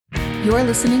You're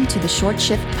listening to the Short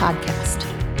Shift Podcast,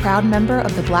 proud member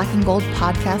of the Black and Gold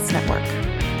Podcast Network.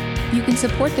 You can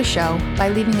support the show by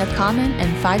leaving a comment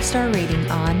and 5-star rating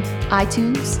on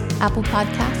iTunes, Apple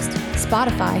Podcasts,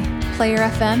 Spotify, Player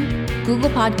FM,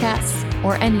 Google Podcasts,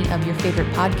 or any of your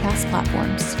favorite podcast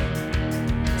platforms.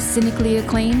 Cynically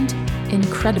acclaimed,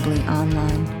 incredibly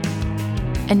online.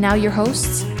 And now your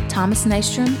hosts, Thomas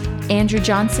Nystrom, Andrew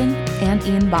Johnson, and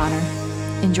Ian Bonner.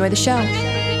 Enjoy the show.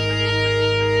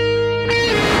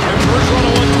 First one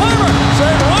on one-timer,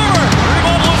 save Weimer,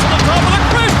 rebound loose on the top of the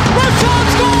crease, Rashad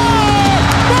score!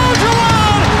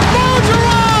 Bergeron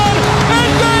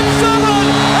in Game 7,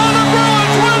 and the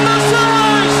Bruins win the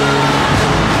series!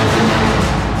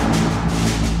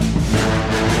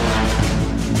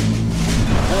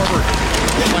 Forward,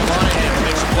 hit by Monahan,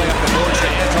 makes a play up the boards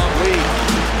to Anton Lee,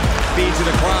 feeds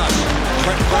it across,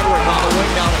 Trent Frederick on the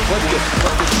wing down to Clifton,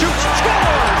 Clifton shoots,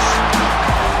 scores!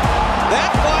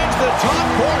 That finds the top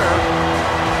corner,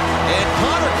 and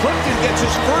Connor Clifton gets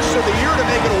his first of the year to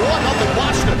make it a 1-0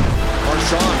 Boston.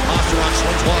 Marchand, Pasternak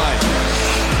swings wide,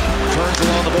 turns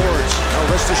around the boards, now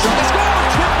wrists the shot, it's gone!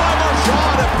 Tipped by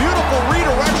Marchand, a beautiful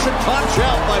redirection punch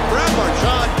out by Brad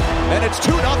Marchand, and it's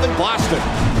 2-0 Boston.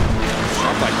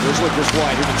 Shot by Grizzly just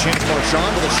wide, here's a chance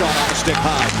Marchand with a shot off the stick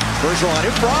high. Bergeron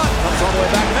in front, comes all the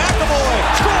way back, McAvoy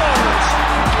scores!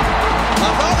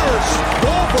 Another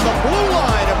goal for the blue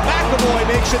line, and McAvoy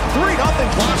makes it 3-0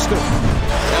 Boston.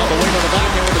 Now the wing on the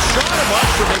back end with a shot, and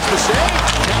Monster makes the save.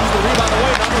 Counts the rebound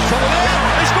away, Numbers coming in.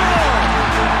 They score!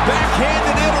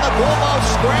 Backhanded in on a goal-mouth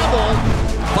scramble.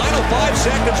 Final 5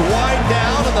 seconds wind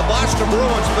down, and the Boston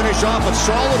Bruins finish off a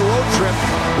solid road trip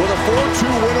with a 4-2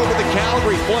 win over the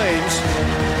Calgary Flames.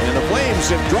 And the Flames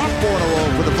have dropped 4 in a row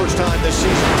for the first time this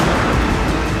season.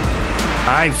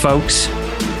 All right, folks.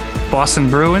 Boston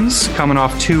Bruins coming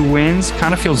off 2 wins.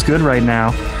 Kind of feels good right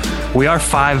now. We are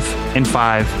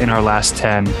 5-5 in our last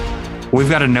 10. We've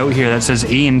got a note here that says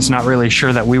Ian's not really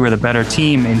sure that we were the better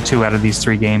team in 2 out of these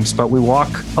 3 games, but we walk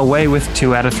away with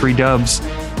 2 out of 3 dubs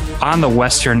on the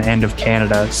western end of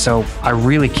Canada. So I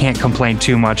really can't complain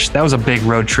too much. That was a big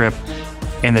road trip.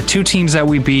 And the 2 teams that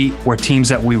we beat were teams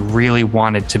that we really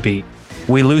wanted to beat.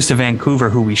 We lose to Vancouver,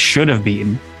 who we should have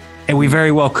beaten. And we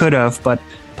very well could have, but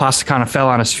Pasta kind of fell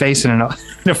on his face in a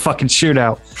fucking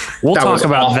shootout. We'll talk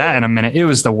about that in a minute. It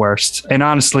was the worst. And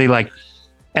honestly, like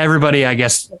everybody, I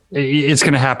guess it's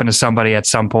going to happen to somebody at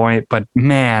some point. But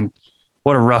man,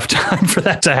 what a rough time for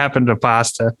that to happen to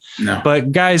Pasta. No.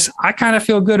 But guys, I kind of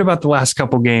feel good about the last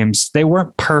couple games. They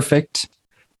weren't perfect,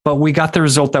 but we got the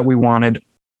result that we wanted.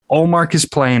 Olmark is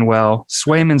playing well.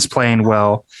 Swayman's playing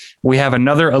well. We have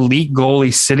another elite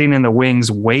goalie sitting in the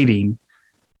wings waiting.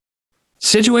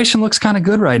 Situation looks kind of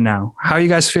good right now. How are you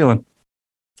guys feeling?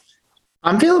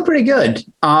 I'm feeling pretty good.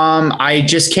 I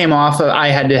just came off I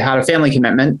had a family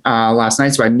commitment last night,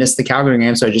 so I missed the Calgary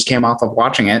game. So I just came off of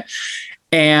watching it,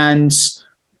 and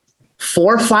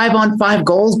 4 5-on-5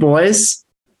 goals, boys.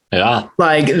 Yeah.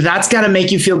 Like that's got to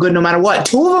make you feel good no matter what.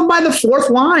 2 of them by the 4th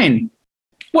line.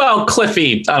 Well,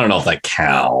 Cliffy, I don't know if that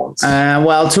counts. 2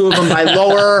 of them by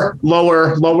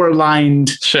lower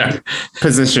lined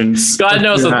positions. God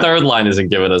knows the 3rd line isn't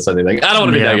giving us anything. I don't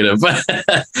want to be negative, but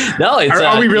no. It's,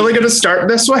 are we really going to start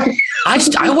this way? I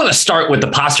want to start with the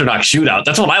Pasternak shootout.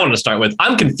 That's what I want to start with.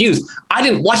 I'm confused. I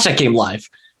didn't watch that game live,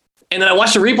 and then I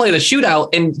watched the replay of the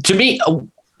shootout, and to me,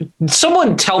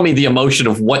 someone tell me the emotion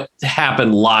of what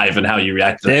happened live and how you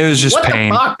reacted. It was just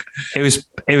pain.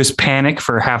 It was panic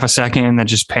for half a second and then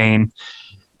just pain.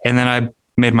 And then I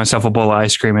made myself a bowl of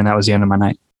ice cream and that was the end of my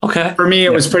night. Okay. For me,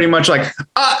 it was pretty much like,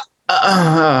 that's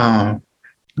how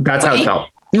it felt.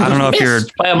 I don't know if you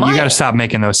got to stop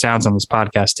making those sounds on this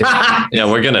podcast. Yeah,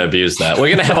 we're going to abuse that. We're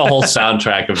going to have a whole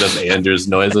soundtrack of just Andrew's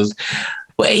noises.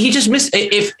 Well, he just missed.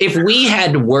 If we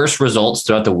had worse results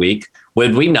throughout the week,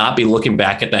 would we not be looking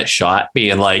back at that shot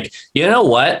being like, you know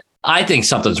what? I think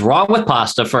something's wrong with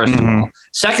Pasta, first of all.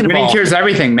 Second of all, cures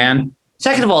everything, man.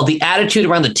 Second of all, the attitude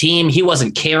around the team, he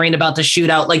wasn't caring about the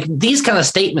shootout. Like these kind of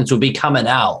statements would be coming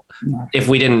out if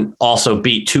we didn't also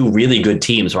beat 2 really good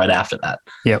teams right after that.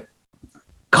 Yep.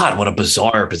 God, what a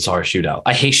bizarre shootout.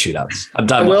 I hate shootouts. I'm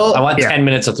done. I want 10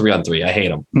 minutes of 3-on-3. I hate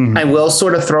them. Mm-hmm. I will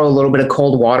sort of throw a little bit of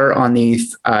cold water on the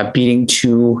beating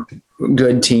 2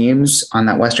 good teams on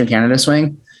that Western Canada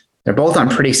swing. They're both on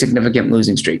pretty significant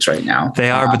losing streaks right now. They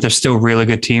are, but they're still really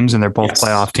good teams, and they're both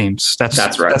playoff teams. That's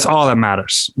right. That's all that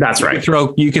matters. That's right.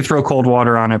 You can throw cold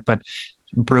water on it, but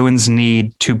Bruins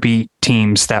need to beat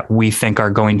teams that we think are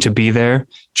going to be there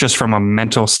just from a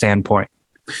mental standpoint.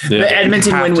 Yeah. The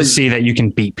Edmonton win was see that you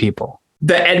can beat people.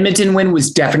 The Edmonton win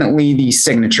was definitely the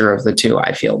signature of the 2,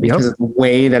 I feel, because of the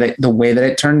way that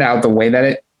it turned out, the way that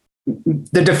it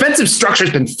the defensive structure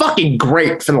has been fucking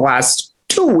great for the last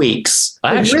 2 weeks.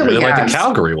 I actually really like the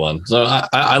Calgary one. So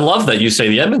I love that you say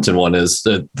the Edmonton one is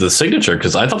the signature,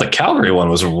 because I thought the Calgary one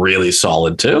was really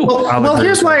solid too. Well,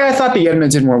 here's why I thought the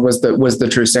Edmonton one was the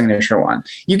true signature one.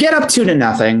 You get up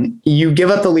 2-0. You give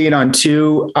up the lead on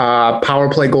 2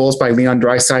 power play goals by Leon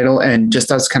Draisaitl. And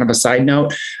just as kind of a side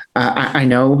note, I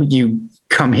know you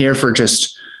come here for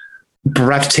just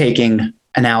breathtaking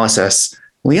analysis.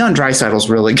 Leon Draisaitl's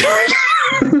really good.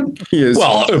 He is.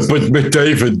 Well, but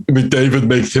McDavid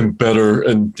makes him better,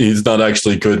 and he's not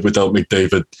actually good without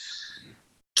McDavid.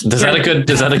 Is that a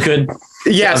good?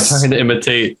 Yes. I'm trying to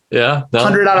imitate. Yeah. No?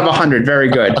 100 out of 100. Very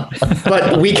good.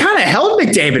 But we kind of held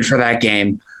McDavid for that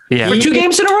game. Yeah. For 2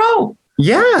 games in a row.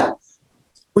 Yeah.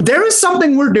 There is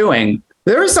something we're doing.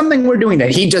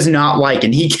 That he does not like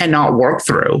and he cannot work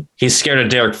through. He's scared of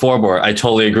Derek Forbort. I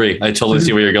totally agree. I totally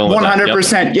see where you're going with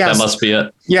 100%. That. Yep. Yes. That must be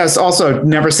it. Yes. Also,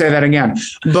 never say that again.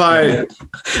 But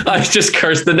I just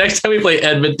cursed. The next time we play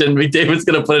Edmonton, McDavid's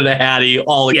going to put in a hattie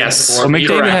all against. Yes. Well,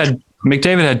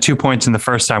 McDavid had 2 points in the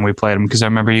first time we played him, because I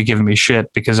remember you giving me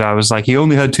shit because I was like, he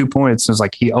only had 2 points. And it was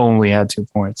like, he only had 2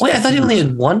 points. Wait, I thought he only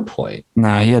had 1 point.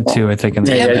 Nah, he had 2, I think.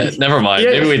 Never mind.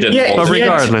 Maybe we didn't. But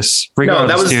regardless,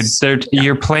 dude,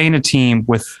 you're playing a team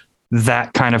with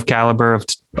that kind of caliber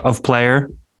of player,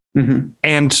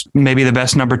 and maybe the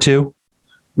best number 2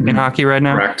 in hockey right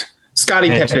now. Correct. Scottie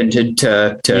Pippen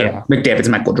to McDavid's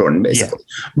Michael Jordan, basically.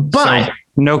 Yeah. But so,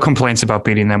 no complaints about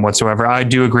beating them whatsoever. I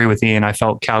do agree with Ian. I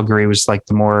felt Calgary was like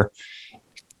the more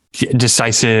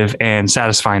decisive and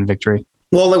satisfying victory.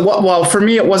 Well, for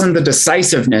me, it wasn't the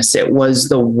decisiveness. It was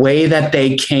the way that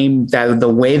they came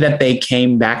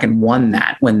back and won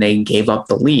that when they gave up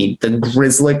the lead.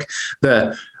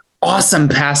 The awesome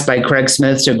pass by Craig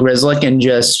Smith to Grzelcyk, and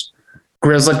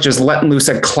Grzelcyk just letting loose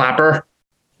a clapper.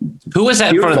 Who was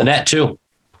that in front of the net too?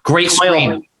 Great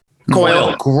screen.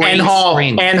 Coyle. Great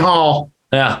screen. And Hall.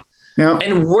 Yeah.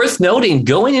 And worth noting,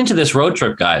 going into this road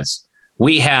trip, guys,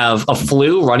 we have a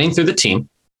flu running through the team.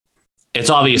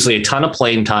 It's obviously a ton of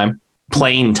plane time,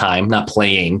 not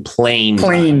playing, plane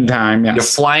time. Yes. You're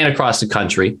flying across the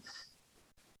country.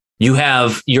 You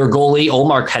have your goalie,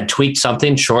 Omar, had tweaked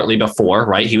something shortly before,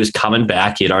 right? He was coming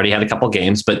back. He had already had a couple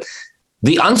games, but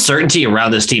the uncertainty around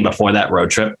this team before that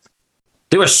road trip,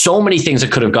 there were so many things that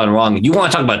could have gone wrong. You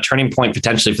want to talk about a turning point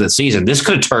potentially for the season. This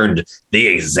could have turned the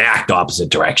exact opposite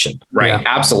direction. Right. Yeah.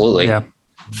 Absolutely. Yeah.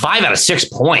 5 out of 6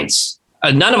 points.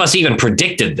 None of us even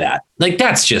predicted that. Like,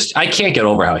 that's just, I can't get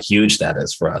over how huge that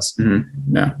is for us.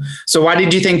 Mm-hmm. No. So why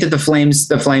did you think that the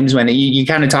Flames win? You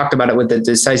kind of talked about it with the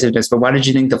decisiveness, but why did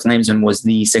you think the Flames win was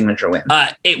the signature win?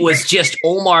 It was just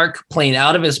Omar playing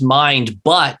out of his mind,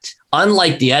 but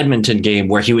unlike the Edmonton game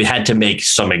where he had to make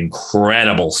some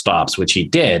incredible stops, which he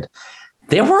did,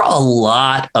 there were a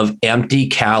lot of empty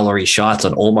calorie shots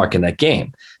on Omar in that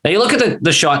game. Now you look at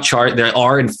the shot chart, there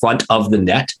are in front of the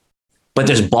net, but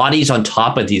there's bodies on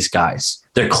top of these guys.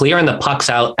 They're clearing the pucks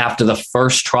out after the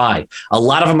first try. A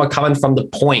lot of them are coming from the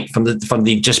point, from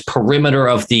the just perimeter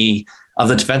of the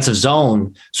defensive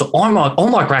zone. So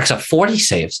Omar racks up 40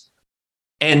 saves.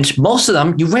 And most of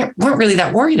them you weren't really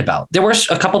that worried about. There were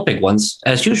a couple big ones,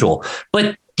 as usual.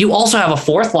 But you also have a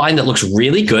fourth line that looks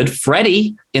really good.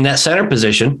 Freddie, in that center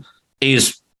position,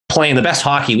 is playing the best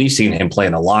hockey we've seen him play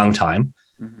in a long time.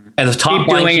 Mm-hmm. And the top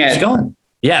line keeps going.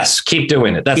 Yes, keep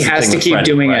doing it. He has to keep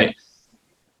doing it.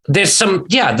 There's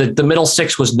the middle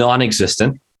six was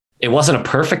non-existent. It wasn't a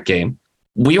perfect game.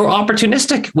 We were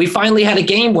opportunistic. We finally had a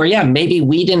game where, maybe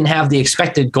we didn't have the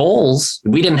expected goals.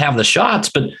 We didn't have the shots,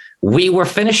 but we were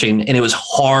finishing, and it was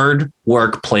hard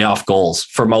work playoff goals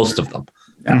for most of them.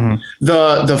 Yeah.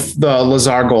 Mm-hmm. The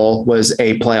Lazar goal was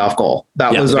a playoff goal.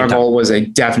 That Lazar goal was a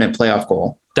definite playoff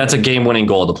goal. That's a game-winning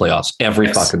goal of the playoffs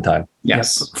every fucking time.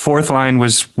 Yes. Fourth line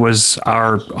was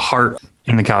our heart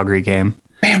in the Calgary game.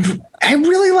 Man, I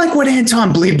really like what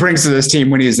Anton Bleed brings to this team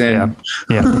when he's in.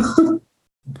 Yeah.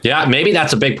 Yeah, maybe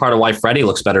that's a big part of why Freddie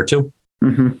looks better too.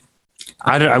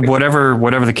 Mm-hmm.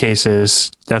 Whatever the case is,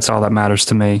 that's all that matters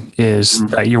to me is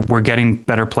that we're getting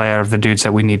better play out of the dudes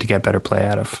that we need to get better play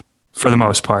out of, for the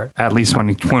most part. At least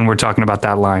when we're talking about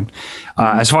that line.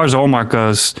 As far as Olmark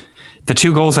goes, the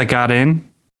 2 goals that got in,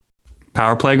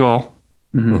 power play goal,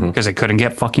 because it couldn't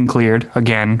get fucking cleared.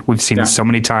 Again, we've seen it so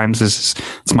many times.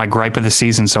 It's my gripe of the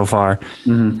season so far.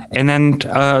 Mm-hmm. And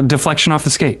then deflection off the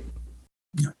skate.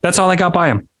 That's all I got by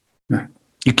him.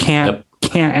 You can't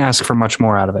ask for much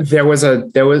more out of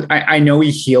it. I know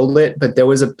he healed it, but there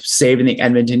was a save in the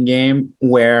Edmonton game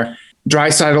where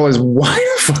Draisaitl is wide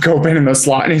the fuck open in the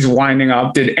slot and he's winding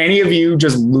up. Did any of you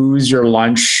just lose your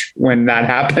lunch when that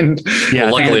happened? Yeah,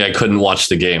 well, luckily I couldn't watch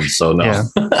the game, so no. Yeah.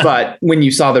 But when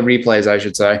you saw the replays, I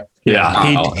should say.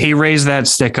 Yeah. He raised that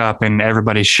stick up and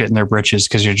everybody's shitting their britches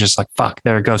because you're just like, fuck,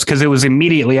 there it goes. Because it was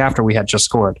immediately after we had just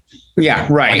scored. Yeah,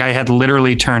 right. Like I had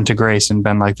literally turned to Grace and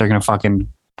been like, they're going to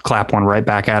fucking clap one right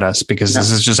back at us because this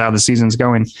is just how the season's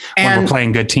going when we're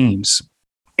playing good teams.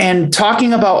 And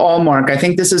talking about Allmark, I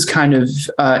think this is kind of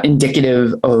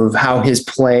indicative of how his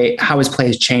play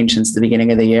has changed since the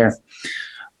beginning of the year.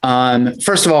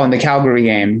 First of all, in the Calgary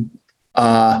game,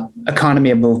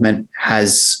 economy of movement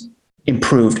has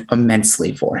improved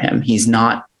immensely for him. He's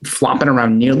not flopping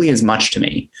around nearly as much to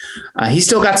me. He's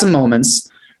still got some moments,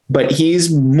 but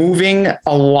he's moving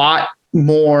a lot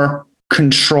more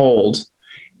controlled.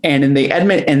 And in the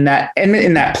Edmonton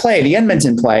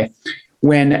play,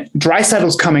 when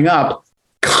Draisaitl's coming up,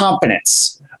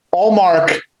 confidence.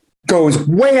 Allmark goes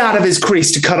way out of his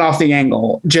crease to cut off the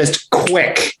angle. Just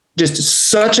quick. Just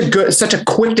such a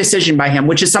quick decision by him,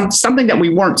 which is something that we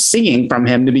weren't seeing from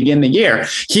him to begin the year.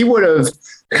 He would have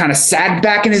kind of sagged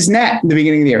back in his net in the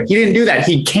beginning of the year. He didn't do that.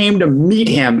 He came to meet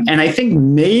him. And I think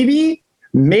maybe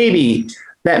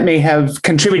that may have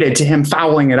contributed to him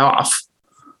fouling it off.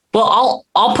 Well,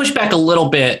 I'll push back a little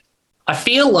bit. I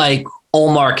feel like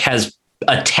Allmark has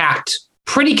attacked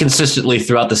pretty consistently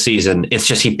throughout the season. It's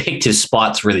just he picked his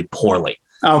spots really poorly.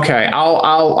 Okay,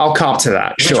 I'll cop to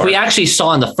that. Which sure. we actually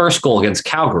saw in the first goal against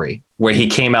Calgary, where he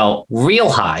came out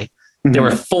real high. Mm-hmm. There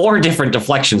were 4 different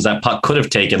deflections that puck could have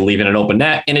taken, leaving an open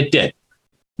net, and it did.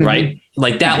 Mm-hmm. Right?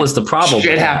 Like that was the problem.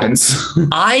 Shit happens.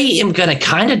 I am going to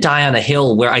kind of die on a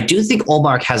hill where I do think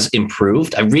Allmark has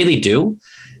improved. I really do.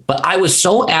 But I was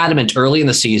so adamant early in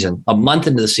the season, a month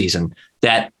into the season,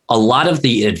 that a lot of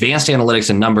the advanced analytics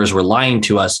and numbers were lying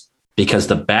to us because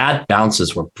the bad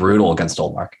bounces were brutal against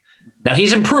Allmark. Now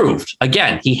he's improved.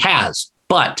 Again, he has,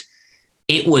 but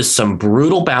it was some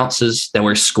brutal bounces that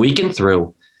were squeaking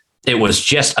through. It was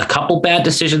just a couple bad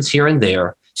decisions here and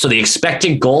there. So the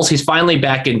expected goals, he's finally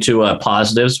back into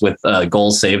positives with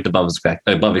goals saved above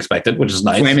expected, which is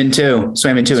nice. Swayman too. So,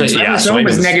 Swayman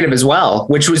was negative as well,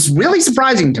 which was really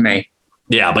surprising to me.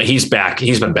 Yeah, but he's back.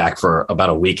 He's been back for about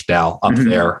a week now up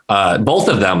there. Both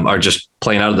of them are just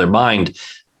playing out of their mind.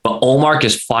 But Allmark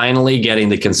is finally getting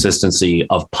the consistency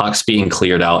of pucks being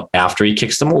cleared out after he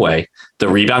kicks them away. The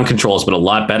rebound control has been a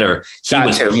lot better. He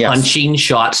was punching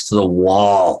shots to the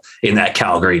wall in that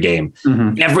Calgary game.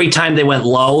 Mm-hmm. Every time they went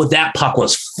low, that puck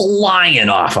was flying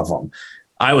off of him.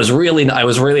 I was really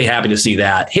happy to see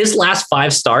that. His last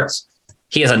 5 starts,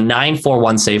 he has a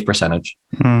 .941 save percentage,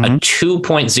 a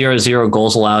 2.00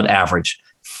 goals allowed average,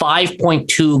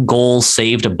 5.2 goals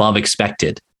saved above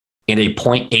expected, and a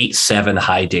 .87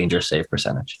 high danger save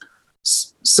percentage.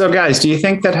 So guys, do you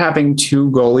think that having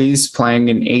 2 goalies playing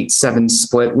an 8-7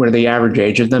 split where the average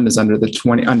age of them is under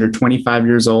 25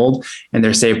 years old and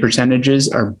their save percentages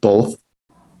are both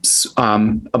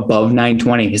above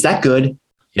 920, is that good?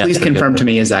 Yeah, please confirm to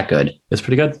me, is that good? It's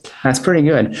pretty good. That's pretty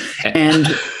good. And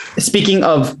speaking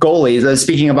of goalies,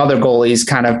 speaking of other goalies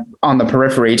kind of on the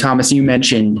periphery, Thomas, you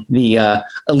mentioned the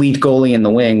elite goalie in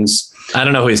the wings. I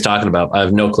don't know who he's talking about. I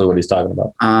have no clue what he's talking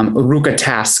about. Ruka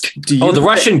Task. The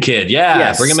Russian kid. Yeah.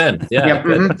 Yes. Bring him in. Yeah. Yep.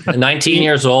 Mm-hmm. 19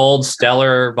 years old,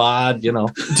 stellar bod, you know.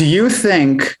 Do you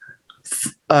think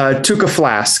Tuukka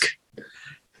Flask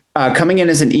coming in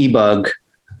as an e-bug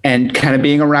and kind of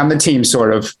being around the team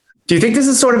sort of, do you think this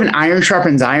is sort of an iron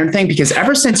sharpens iron thing? Because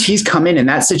ever since he's come in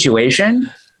that situation,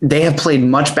 they have played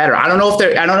much better. I don't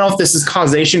know if this is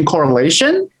causation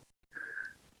correlation,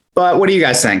 but what do you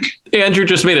guys think? Andrew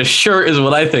just made a shirt is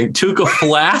what I think. Tuukka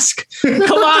Flask? Come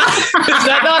on. Is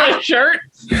that not a shirt?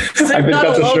 Is there not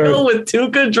a logo with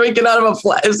Tuukka drinking out of a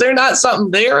flask? Is there not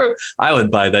something there? I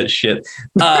would buy that shit.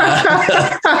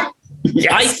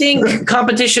 Yes. I think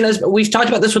competition we've talked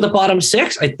about this with the bottom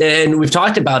 6, and we've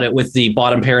talked about it with the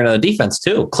bottom pairing of the defense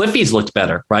too. Cliffy's looked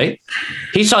better, right?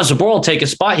 He saw Zaboral take a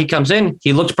spot. He comes in.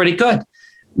 He looked pretty good.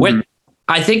 When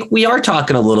I think we are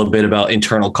talking a little bit about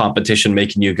internal competition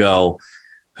making you go,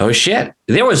 oh shit,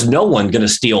 there was no one going to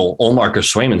steal Allmark or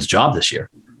Swayman's job this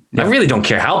year. I really don't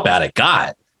care how bad it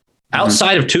got.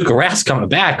 Outside of Tuukka Rask coming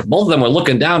back, both of them were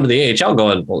looking down to the AHL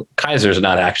going, well, Kaiser's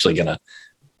not actually going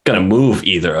to move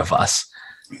either of us.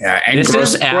 Yeah, and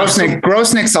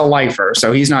Grosnick's a lifer,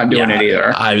 so he's not doing it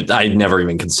either. I never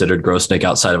even considered Grosnick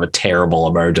outside of a terrible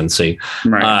emergency.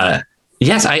 Right.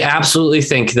 Yes, I absolutely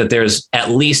think that there's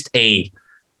at least a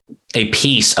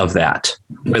piece of that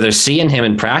where they're seeing him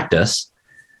in practice.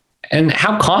 And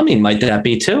how calming might that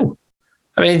be too?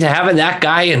 I mean, having that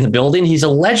guy in the building, he's a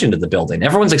legend of the building.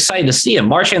 Everyone's excited to see him.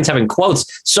 Marchand's having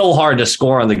quotes so hard to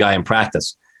score on the guy in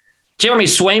practice. Jeremy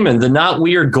Swayman, the not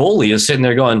weird goalie, is sitting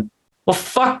there going, well,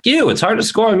 fuck you. It's hard to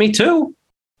score on me too.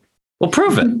 Well,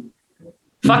 prove it.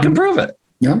 Fucking prove it.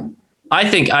 Yeah. I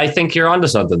think you're onto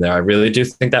something there. I really do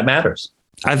think that matters.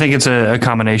 I think it's a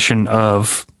combination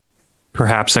of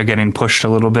perhaps they're getting pushed a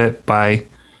little bit by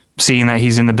seeing that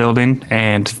he's in the building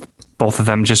and both of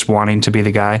them just wanting to be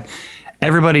the guy.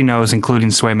 Everybody knows, including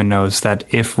Swayman knows, that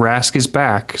if Rask is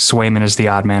back, Swayman is the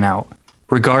odd man out,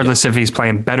 regardless if he's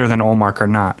playing better than Ullmark or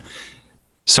not.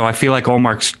 So I feel like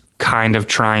Ullmark's kind of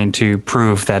trying to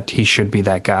prove that he should be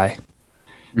that guy.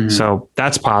 So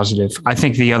that's positive. I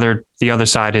think the other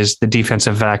side is the defense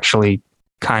have actually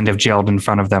kind of gelled in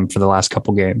front of them for the last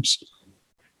couple games.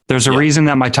 There's a reason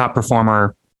that my top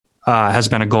performer has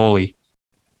been a goalie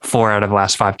 4 out of the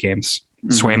last 5 games.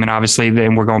 Swayman, obviously,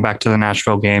 and we're going back to the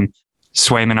Nashville game.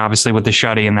 Swayman, obviously, with the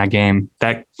shutty in that game,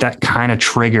 that kind of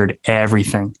triggered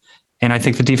everything. And I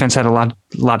think the defense had a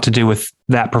lot to do with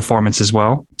that performance as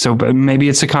well. So maybe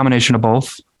it's a combination of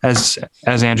both, as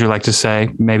Andrew liked to say.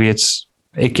 Maybe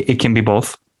it can be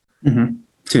both. Mm-hmm.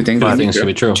 Two things can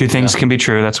be true. Two things can be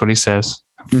true. That's what he says.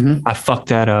 I fucked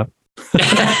that up.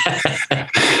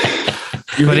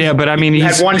 But I mean, you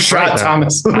had one shot,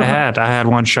 Thomas. I had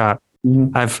one shot.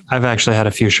 I've actually had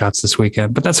a few shots this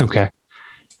weekend, but that's okay.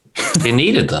 You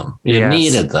needed them. You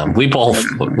needed them. We both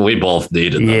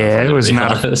needed them. Yeah, it was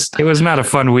not a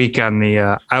fun week on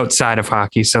the outside of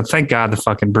hockey. So thank God the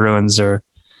fucking Bruins are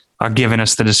giving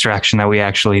us the distraction that we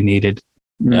actually needed.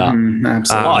 Yeah,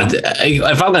 absolutely.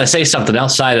 If I'm going to say something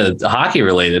outside of hockey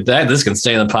related, this can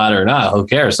stay in the pot or not. Who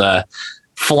cares?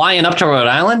 Flying up to Rhode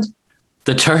Island,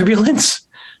 the turbulence.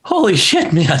 Holy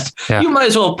shit, man! Yeah. You might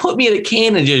as well put me in a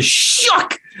can and just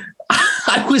shook.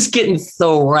 I was getting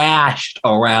thrashed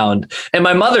around, and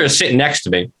my mother is sitting next to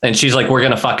me, and she's like, "We're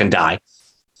gonna fucking die."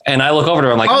 And I look over to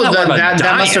her, I'm like,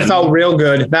 that must have felt real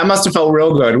good. That must have felt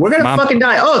real good. We're going to fucking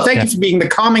die. Oh, thank you for being the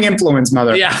calming influence,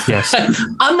 mother. Yeah. Yes.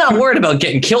 I'm not worried about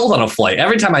getting killed on a flight.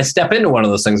 Every time I step into one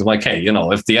of those things, I'm like, hey,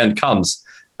 if the end comes,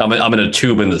 I'm in a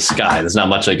tube in the sky. There's not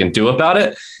much I can do about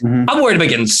it. I'm worried about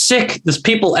getting sick. There's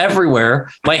people everywhere.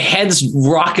 My head's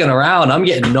rocking around. I'm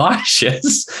getting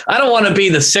nauseous. I don't want to be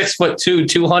the 6'2",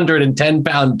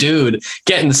 210-pound dude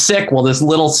getting sick while this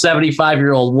little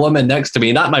 75-year-old woman next to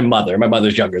me, not my mother. My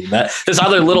mother's younger than that. This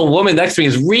other little woman next to me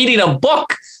is reading a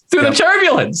book through the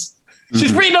turbulence.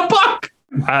 She's reading a book.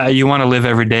 You want to live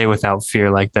every day without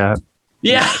fear like that.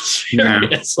 Yeah,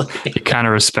 seriously. You kind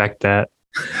of respect that.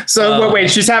 So wait,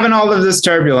 she's having all of this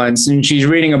turbulence and she's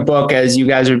reading a book as you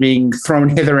guys are being thrown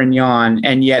hither and yon,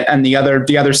 and yet on the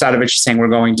other side of it, she's saying we're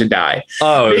going to die.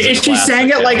 Oh, is she saying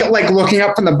it like looking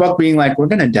up from the book, being like, we're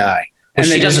gonna die? And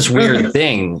she does this weird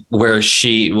thing where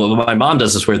my mom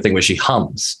does this weird thing where she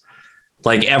hums.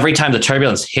 Like every time the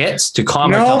turbulence hits to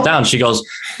calm herself down, she goes,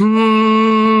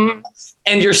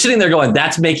 and you're sitting there going,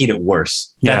 that's making it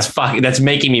worse. Yeah. That's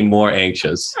making me more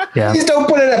anxious. Yeah. Please don't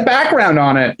put a background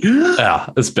on it. Yeah,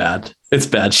 it's bad. It's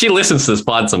bad. She listens to this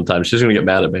pod sometimes. She's going to get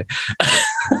mad at me.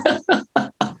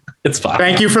 It's fine.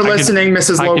 Thank you for listening,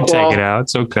 Mrs. Loqual. I can take it out.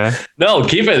 It's okay. No,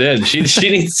 keep it in. She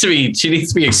needs to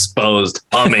be exposed.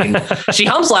 Humming. She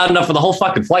hums loud enough for the whole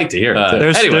fucking flight to hear.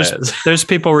 There's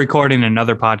people recording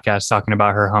another podcast talking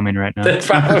about her humming right now.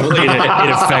 Probably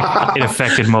it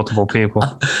affected multiple people.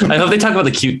 I hope they talk about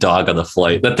the cute dog on the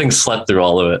flight. That thing slept through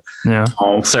all of it. Yeah.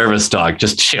 Service dog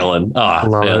just chilling. Oh,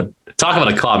 love it. Talk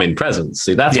about a calming presence.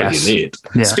 See, that's what you need.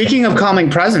 Yeah. Speaking of calming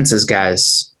presences,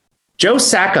 guys, Joe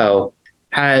Sacco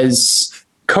has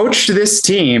coached this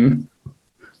team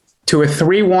to a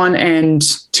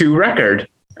 3-1-2 record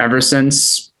ever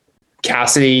since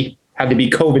Cassidy had to be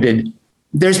COVIDed.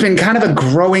 There's been kind of a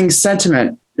growing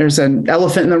sentiment. There's an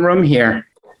elephant in the room here.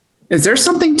 Is there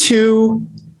something to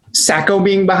Sacco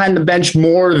being behind the bench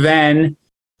more than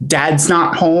dad's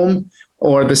not home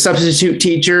or the substitute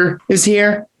teacher is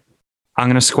here? I'm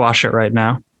going to squash it right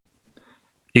now.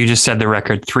 You just said the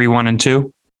record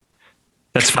 3-1-2.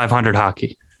 That's 500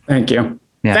 hockey. Thank you.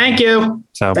 Yeah. Thank you.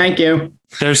 So thank you.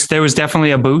 There was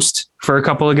definitely a boost for a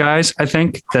couple of guys. I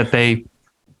think that they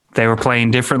were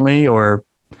playing differently or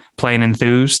playing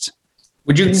enthused.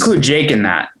 Would you include Jake in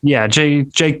that? Yeah,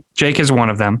 Jake is one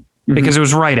of them because it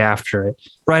was right after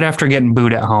getting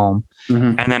booed at home.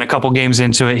 And then a couple games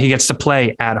into it, he gets to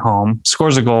play at home,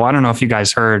 scores a goal. I don't know if you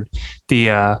guys heard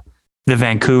the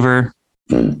Vancouver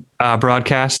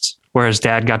broadcast where his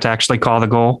dad got to actually call the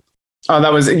goal. Oh,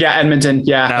 that was Edmonton.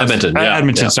 Yeah,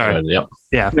 Edmonton. Sorry. Yep.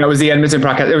 Yeah, that was the Edmonton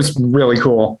broadcast. It was really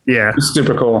cool. Yeah, it was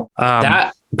super cool.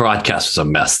 That broadcast was a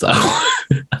mess, though.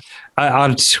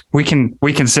 we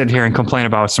can sit here and complain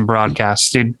about some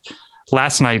broadcasts, dude.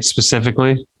 Last night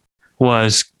specifically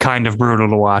was kind of brutal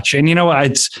to watch. And you know what?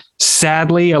 It's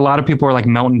sadly, a lot of people are like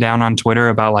melting down on Twitter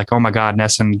about like, oh my God,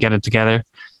 Nesson, get it together.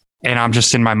 And I'm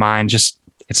just in my mind,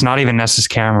 it's not even Ness's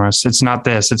cameras. It's not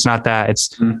this. It's not that.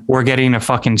 We're getting a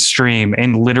fucking stream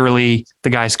and literally the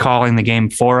guys calling the game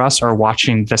for us are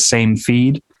watching the same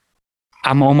feed.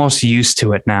 I'm almost used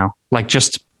to it now. Like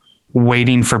just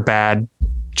waiting for bad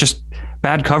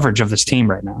coverage of this team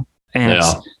right now. And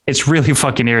it's really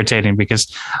fucking irritating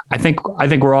because I think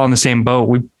we're all in the same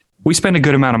boat. We spend a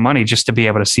good amount of money just to be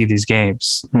able to see these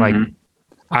games. Mm-hmm. Like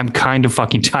I'm kind of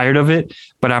fucking tired of it,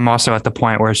 but I'm also at the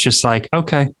point where it's just like,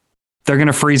 okay, they're going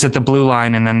to freeze at the blue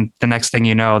line. And then the next thing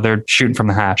you know, they're shooting from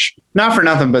the hash. Not for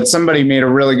nothing, but somebody made a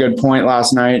really good point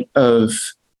last night of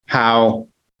how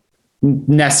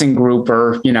Nesson Group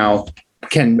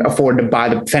can afford to buy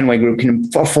the Fenway Group can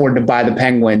afford to buy the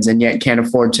Penguins and yet can't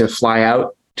afford to fly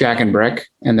out Jack and Brick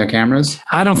and their cameras.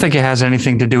 I don't think it has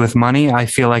anything to do with money. I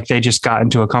feel like they just got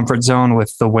into a comfort zone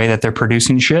with the way that they're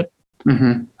producing shit.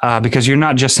 Mm-hmm. Because you're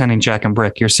not just sending Jack and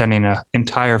Brick, you're sending an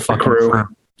entire fucking crew.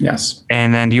 Yes.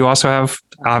 And then you also have,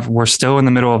 we're still in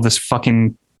the middle of this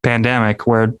fucking pandemic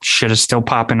where shit is still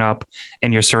popping up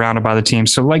and you're surrounded by the team.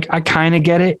 So like, I kind of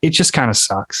get it. It just kind of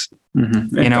sucks.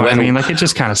 Mm-hmm. You know what I mean? Like it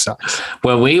just kind of sucks.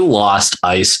 When we lost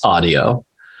ice audio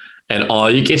and all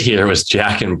you could hear was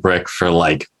Jack and Brick for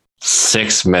like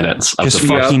 6 minutes of just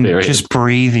just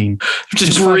breathing.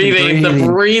 The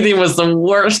breathing was the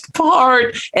worst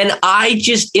part. And I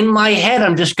just, in my head,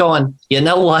 I'm just going, you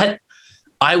know what?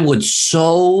 I would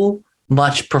so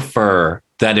much prefer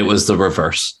that it was the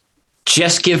reverse.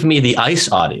 Just give me the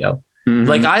ice audio. Mm-hmm.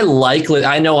 Like I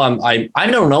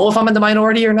don't know if I'm in the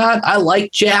minority or not. I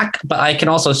like Jack, but I can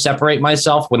also separate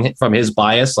myself from his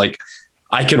bias. Like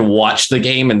I can watch the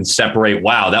game and separate,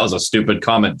 wow, that was a stupid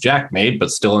comment Jack made, but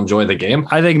still enjoy the game.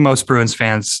 I think most Bruins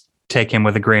fans take him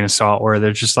with a grain of salt where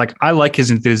they're just like, I like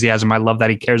his enthusiasm. I love that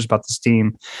he cares about this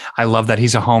team. I love that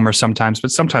he's a homer sometimes,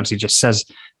 but sometimes he just says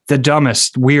the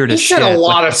dumbest, weirdest shit. He said a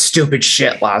lot of stupid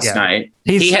shit last night.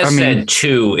 He has said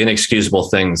 2 inexcusable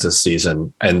things this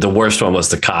season, and the worst one was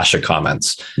the Kasha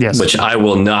comments, which I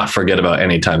will not forget about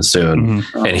anytime soon.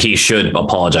 Mm-hmm. And he should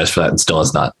apologize for that, and still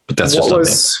has not. But that's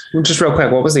just real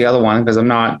quick. What was the other one? Because I'm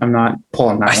not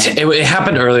pulling that. It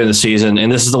happened earlier in the season,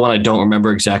 and this is the one I don't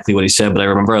remember exactly what he said, but I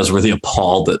remember I was really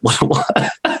appalled at what it was.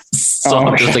 So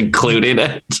I'm just including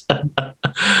it. All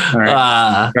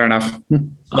right. Fair enough.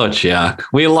 Oh, Jack,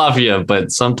 we love you, but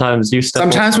sometimes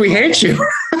sometimes we hate you.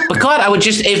 But God, I would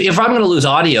just, if I'm going to lose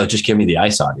audio, just give me the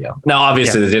ice audio. Now,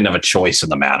 obviously, they didn't have a choice in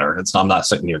the matter. I'm not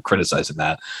sitting here criticizing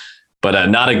that, but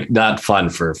not fun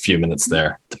for a few minutes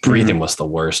there. The breathing was the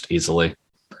worst, easily.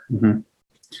 Mm-hmm.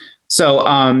 So,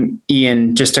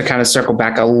 Ian, just to kind of circle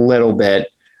back a little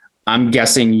bit, I'm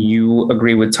guessing you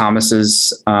agree with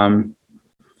Thomas's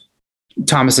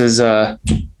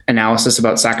analysis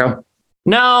about Sacco.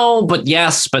 No, but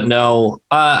yes, but no.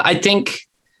 I think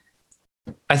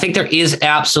there is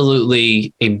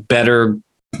absolutely a better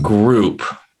group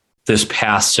this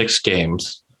past 6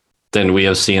 games than we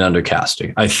have seen under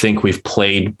Casting. I think we've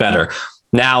played better.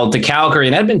 Now, the Calgary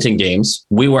and Edmonton games,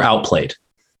 we were outplayed.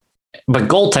 But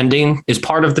goaltending is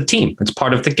part of the team. It's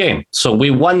part of the game. So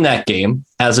we won that game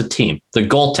as a team. The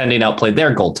goaltending outplayed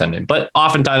their goaltending. But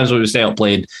oftentimes when we say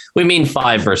outplayed, we mean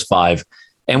 5 versus 5.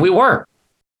 And we were.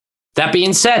 That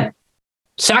being said,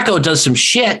 Sacco does some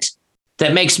shit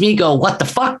that makes me go, what the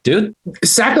fuck, dude?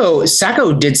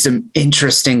 Sacco did some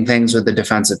interesting things with the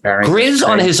defensive pairing. Grizz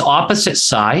on his opposite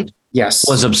side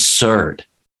was absurd.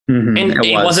 Mm-hmm, and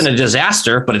it wasn't a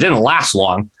disaster, but it didn't last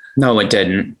long. No, it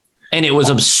didn't. And it was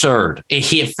absurd.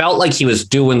 It felt like he was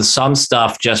doing some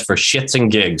stuff just for shits and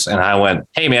gigs. And I went,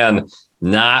 hey, man,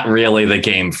 not really the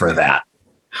game for that.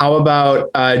 How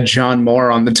about John Moore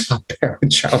on the top pair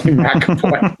with Charlie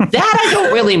McAvoy? That I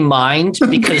don't really mind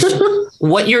because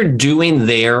what you're doing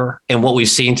there and what we've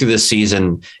seen through this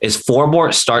season is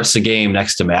Forbort starts the game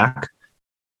next to Mac,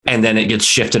 and then it gets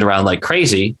shifted around like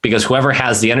crazy because whoever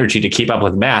has the energy to keep up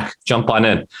with Mac, jump on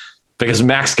in because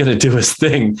Mac's going to do his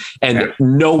thing, and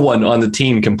no one on the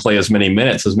team can play as many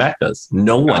minutes as Mac does.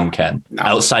 No one can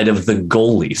outside of the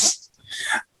goalies.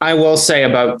 I will say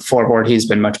about Forbort, he's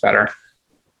been much better.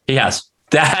 He has.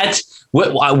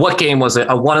 What game was it?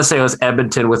 I want to say it was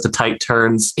Edmonton with the tight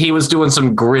turns. He was doing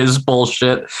some Grizz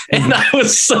bullshit, and I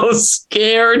was so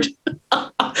scared. He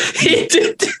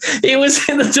was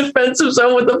in the defensive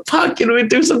zone with the puck, and we'd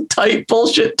do some tight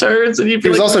bullshit turns. And he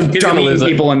was also dumping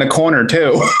people in the corner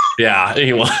too. Yeah,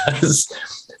 he was.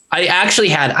 I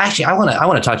want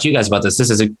to talk to you guys about this. This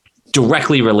is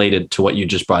directly related to what you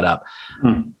just brought up.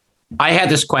 I had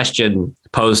this question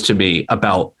posed to me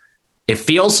about, it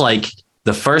feels like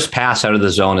the first pass out of the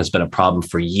zone has been a problem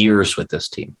for years with this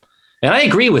team. And I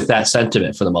agree with that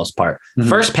sentiment for the most part.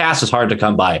 First pass is hard to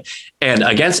come by. And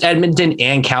against Edmonton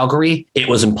and Calgary, it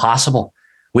was impossible.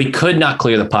 We could not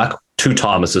clear the puck, to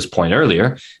Thomas's point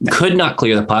earlier, could not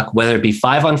clear the puck, whether it be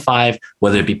 5-on-5,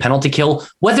 whether it be penalty kill,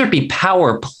 whether it be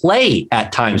power play.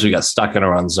 At times we got stuck in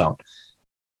our own zone.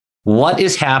 What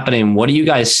is happening? What are you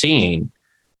guys seeing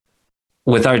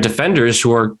with our defenders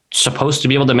who are supposed to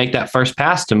be able to make that first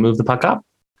pass to move the puck up?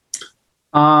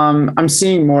 I'm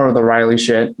seeing more of the Riley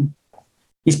shit.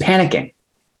 He's panicking.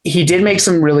 He did make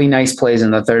some really nice plays in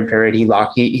the third period.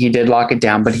 He did lock it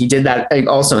down, but he did that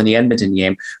also in the Edmonton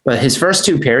game. But his first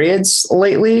two periods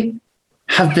lately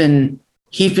have been,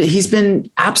 he's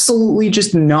been absolutely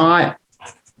just not,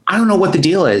 I don't know what the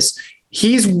deal is.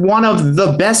 He's one of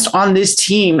the best on this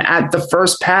team at the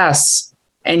first pass,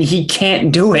 and he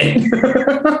can't do it.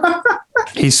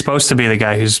 He's supposed to be the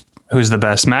guy who's the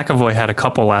best. McAvoy had a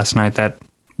couple last night that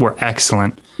were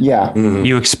excellent. Yeah.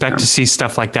 You expect to see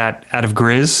stuff like that out of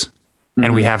Grizz,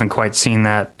 and we haven't quite seen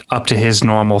that up to his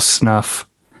normal snuff.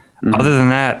 Other than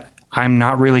that, I'm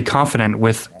not really confident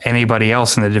with anybody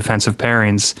else in the defensive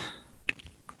pairings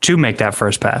to make that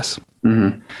first pass.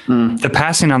 The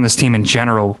passing on this team in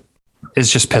general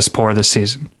is just piss poor this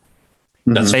season.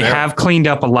 They have cleaned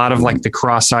up a lot of like the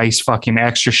cross ice fucking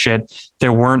extra shit.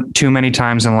 There weren't too many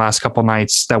times in the last couple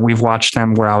nights that we've watched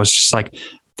them where I was just like,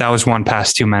 that was one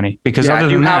pass too many. Because other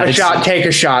than that, a shot, take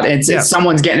a shot. It's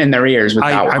someone's getting in their ears with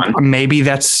that one. Maybe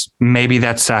that's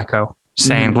Sacco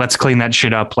saying, let's clean that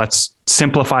shit up. Let's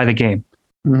simplify the game.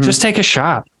 Just take a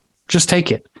shot. Just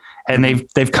take it. And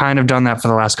they've kind of done that for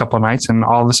the last couple of nights. And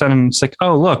all of a sudden it's like,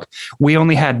 oh, look, we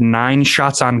only had 9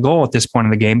 shots on goal at this point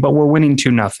in the game, but we're winning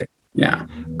 2-0. Yeah.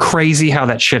 Crazy how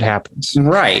that shit happens.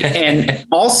 Right. And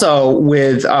also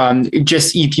with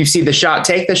just if you see the shot,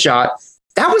 take the shot.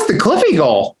 That was the Cliffy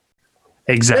goal.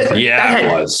 Exactly.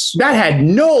 It was. That had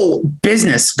no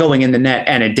business going in the net,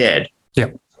 and it did.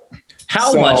 Yep.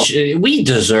 How much we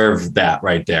deserve that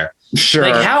right there. Sure.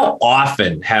 Like, how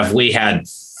often have we had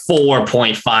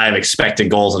 4.5 expected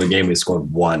goals in a game? We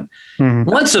scored 1.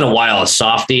 Once in a while, a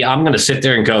softie. I'm going to sit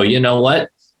there and go, you know what?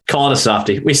 Call it a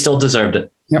softie. We still deserved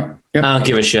it. Yep. I don't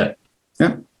give a shit.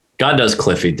 Yep. God knows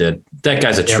Cliffy did. That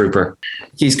guy's a trooper.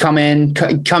 He's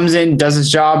comes in, does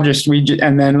his job,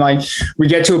 and then like we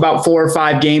get to about 4 or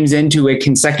 5 games into a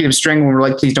consecutive string when we're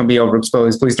like, please don't be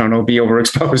overexposed. Please don't be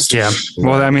overexposed. Yeah.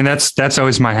 Well, I mean, that's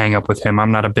always my hang up with him.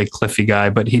 I'm not a big Cliffy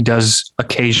guy, but he does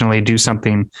occasionally do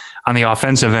something on the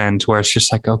offensive end where it's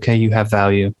just like, okay, you have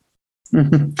value.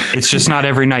 It's just not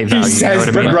every night value. He says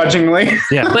begrudgingly.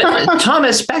 Yeah. But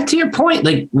Thomas, back to your point,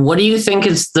 like, what do you think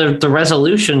is the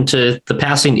resolution to the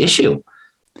passing issue?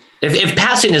 If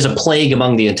passing is a plague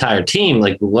among the entire team,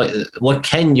 like what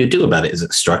can you do about it? Is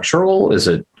it structural? Is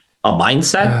it a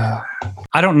mindset?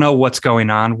 I don't know what's going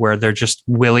on where they're just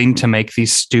willing to make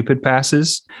these stupid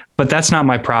passes, but that's not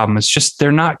my problem. It's just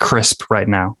they're not crisp right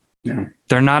now. Yeah.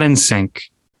 They're not in sync.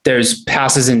 There's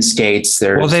passes and skates.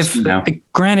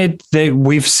 Granted,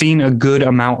 we've seen a good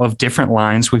amount of different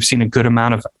lines. We've seen a good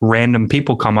amount of random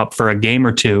people come up for a game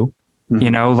or two,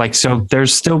 so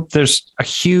there's a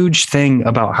huge thing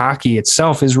about hockey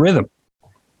itself is rhythm.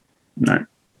 Right.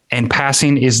 And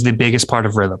passing is the biggest part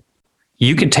of rhythm.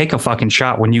 You can take a fucking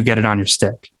shot when you get it on your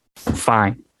stick.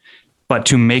 Fine. But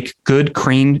to make good,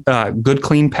 clean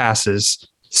passes,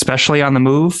 especially on the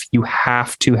move, you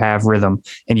have to have rhythm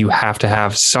and you have to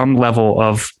have some level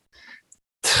of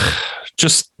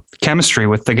just chemistry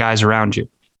with the guys around you.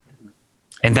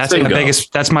 And that's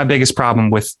my biggest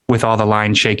problem with all the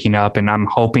line shaking up. And I'm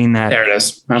hoping that there it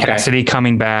is. Okay. Cassidy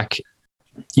coming back,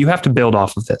 you have to build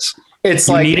off of this. It's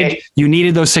you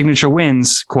needed those signature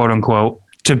wins, quote unquote,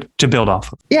 to build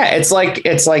off of. Yeah. It's like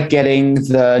getting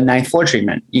the 9th floor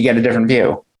treatment. You get a different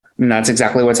view. And that's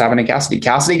exactly what's happening to Cassidy.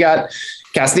 Cassidy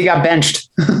got benched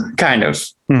kind of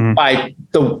by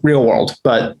the real world,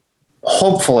 but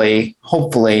hopefully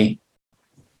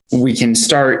we can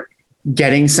start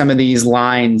getting some of these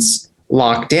lines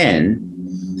locked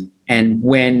in. And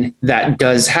when that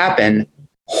does happen,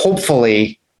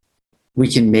 hopefully we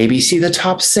can maybe see the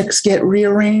top 6 get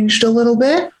rearranged a little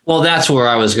bit. Well, that's where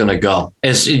I was going to go.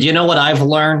 Is, you know what I've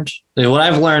learned? What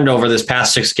I've learned over this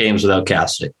past 6 games without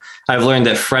Cassidy, I've learned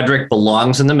that Frederick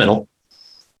belongs in the middle.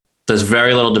 There's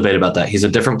very little debate about that. He's a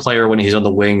different player when he's on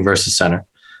the wing versus center.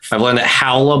 I've learned that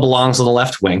Howla belongs on the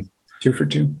left wing. 2 for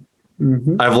 2.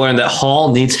 I've learned that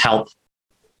Hall needs help.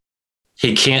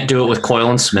 He can't do it with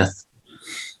Coyle and Smith.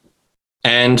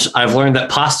 And I've learned that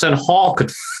Pasta and Hall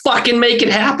could fucking make it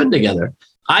happen together.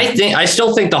 I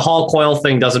still think the Hall Coyle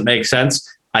thing doesn't make sense.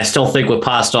 I still think with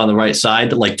Pasta on the right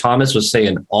side, like Thomas was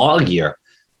saying all year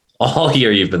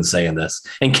you've been saying this.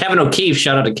 And Kevin O'Keefe,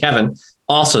 shout out to Kevin,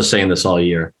 also saying this all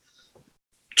year.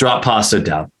 Drop Pasta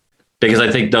down, because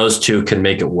I think those two can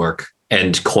make it work.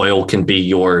 And Coyle can be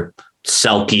your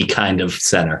Selke kind of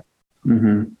center.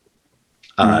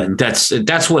 Mm-hmm.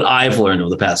 That's what I've learned over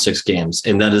the past 6 games.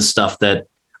 And that is stuff that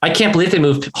I can't believe they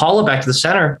moved Holla back to the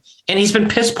center, and he's been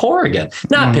piss poor again.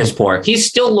 Not piss poor. He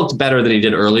still looked better than he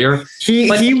did earlier. He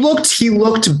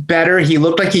looked better. He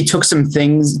looked like he took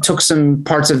some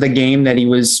parts of the game that he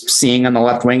was seeing on the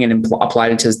left wing and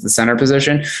applied it to the center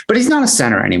position. But he's not a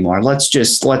center anymore. Let's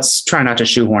try not to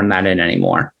shoehorn that in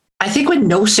anymore. I think when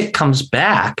Nosek comes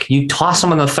back, you toss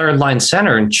him on the third line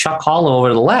center and chuck Holla over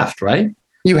to the left, right?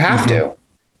 You have to.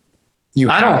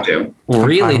 I don't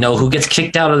really know who gets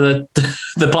kicked out of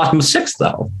the bottom 6,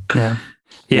 though. Yeah.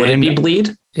 Would it be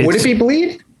Bleed? Would it be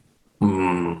Bleed?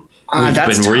 We've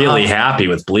been really happy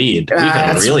with Bleed. We've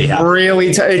been really happy.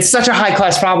 It's such a high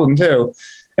class problem too.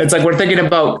 It's like we're thinking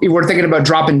about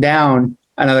dropping down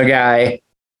another guy,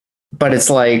 but it's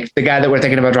like the guy that we're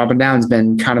thinking about dropping down has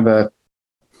been kind of a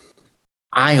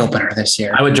eye opener this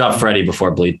year. I would drop Freddie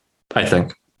before Bleed, I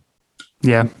think.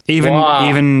 Yeah,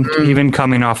 even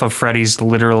coming off of Freddie's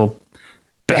literal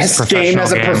best game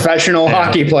as a professional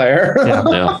hockey player.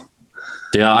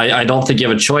 Yeah. I don't think you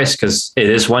have a choice, because it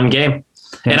is one game,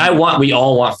 and we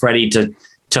all want Freddie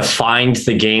to find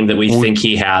the game that we think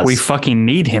he has. We fucking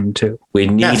need him to. We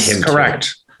need him.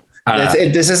 Correct.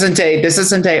 This isn't a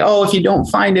if you don't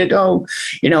find it,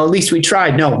 at least we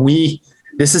tried. No,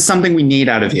 this is something we need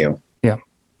out of you. Yeah,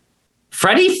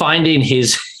 Freddie finding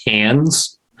his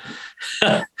hands.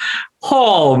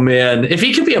 Oh man, if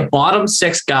he could be a bottom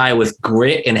 6 guy with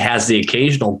grit and has the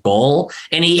occasional goal,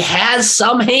 and he has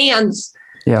some hands,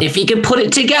 if he could put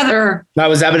it together. That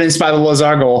was evidenced by the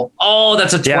Lazar goal. Oh,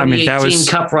 that's a 2018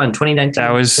 Cup run, 2019.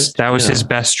 That was his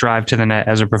best drive to the net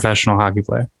as a professional hockey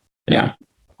player. Yeah.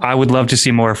 I would love to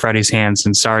see more of Freddie's hands,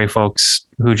 and sorry folks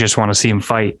who just want to see him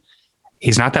fight.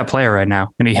 He's not that player right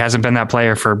now, and he hasn't been that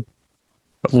player for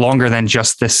longer than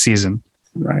just this season.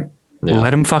 Right. Yeah.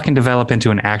 Let him fucking develop into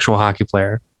an actual hockey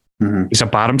player. Mm-hmm. He's a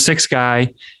bottom 6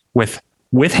 guy with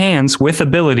hands, with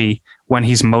ability when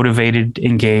he's motivated,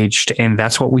 engaged. And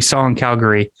that's what we saw in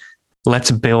Calgary. Let's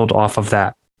build off of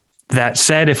that. That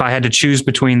said, if I had to choose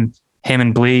between him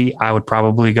and Blee, I would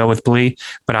probably go with Blee,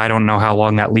 but I don't know how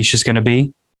long that leash is going to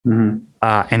be. Mm-hmm.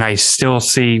 And I still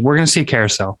we're going to see a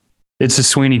carousel. It's a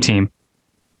Sweeney team.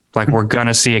 Like we're going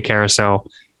to see a carousel.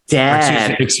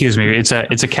 Excuse me. It's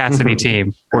a Cassidy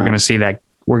team. We're going to see that.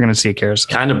 We're going to see a carousel.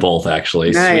 Kind of both,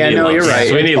 actually. You're right.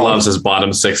 Sweeney loves his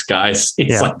bottom 6 guys.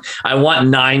 He's like, I want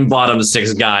 9 bottom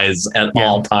 6 guys at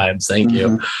all times. Thank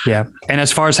you. Yeah. And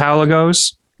as far as Howla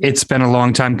goes, it's been a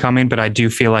long time coming, but I do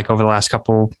feel like over the last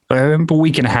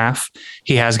week and a half,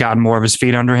 he has gotten more of his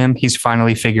feet under him. He's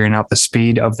finally figuring out the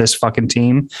speed of this fucking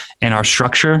team and our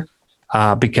structure,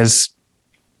 because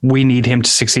we need him to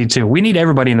succeed too. We need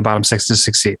everybody in the bottom 6 to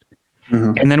succeed.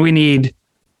 Mm-hmm. And then we need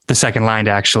the second line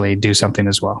to actually do something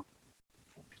as well.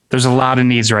 There's a lot of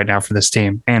needs right now for this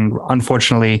team. And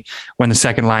unfortunately, when the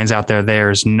second line's out there,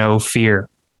 there's no fear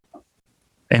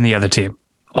in the other team.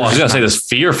 Oh, I was going to say there's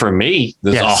fear for me.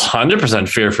 There's 100%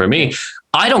 fear for me.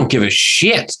 I don't give a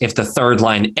shit if the third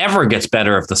line ever gets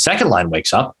better if the second line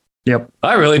wakes up. Yep.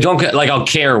 I really don't I'll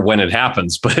care when it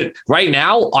happens, but right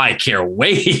now I care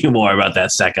way more about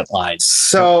that second line.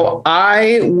 So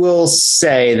I will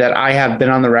say that I have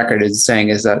been on the record as saying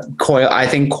is that I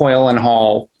think Coyle and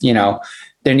Hall,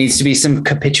 there needs to be some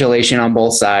capitulation on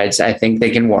both sides. I think they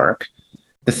can work.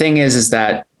 The thing is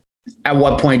that at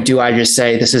what point do I just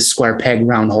say this is square peg,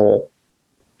 round hole?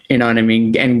 You know what I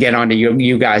mean? And get onto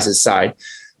you guys' side.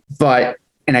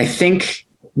 And I think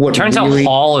what turns out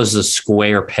Hall is a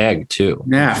square peg too.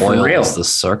 Yeah, Coyle for real. Is the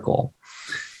circle.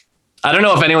 I don't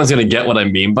know if anyone's going to get what I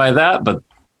mean by that, but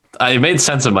it made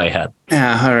sense in my head.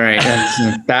 Yeah, all right.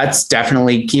 That's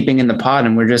definitely keeping in the pod,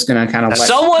 and we're just going to kind of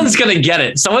someone's going to get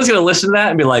it. Someone's going to listen to that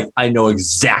and be like, I know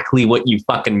exactly what you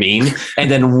fucking mean.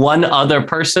 And then one other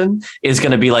person is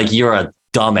going to be like, you're a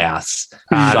dumbass.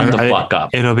 Shut the fuck up.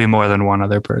 It'll be more than one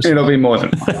other person. It'll be more than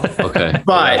one. Okay.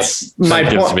 But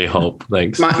that gives me hope.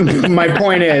 Thanks. My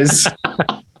point is,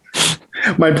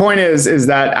 is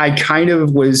that I kind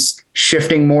of was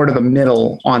shifting more to the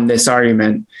middle on this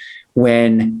argument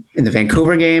when in the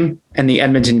Vancouver game and the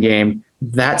Edmonton game,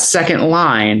 that second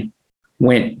line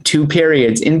went 2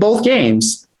 periods in both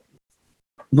games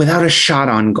without a shot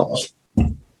on goal.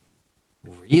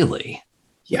 Really?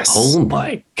 Yes. Oh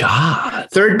my God.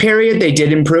 Third period, they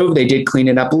did improve. They did clean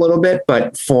it up a little bit,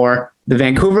 but for the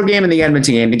Vancouver game and the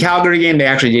Edmonton game, the Calgary game, they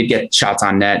actually did get shots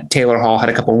on net. Taylor Hall had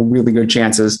a couple of really good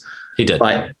chances. He did.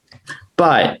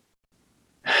 But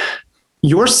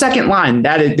your second line,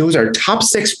 those are top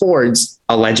 6 forwards,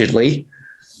 allegedly.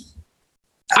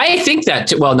 I think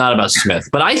that, well, not about Smith,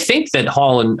 but I think that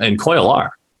Hall and Coyle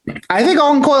are. I think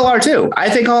Hall and Coyle are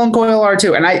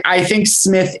too. And I think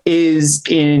Smith is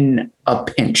in a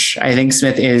pinch. I think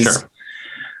Smith is. Sure.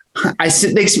 I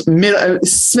think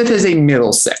Smith is a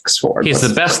middle 6 forward. He's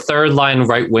the best third line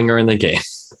right winger in the game.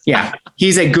 Yeah,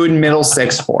 he's a good middle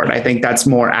 6 forward. I think that's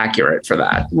more accurate for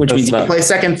that, which means you can play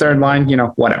second, third line,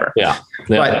 whatever. Yeah.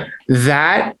 But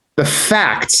the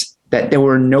fact that there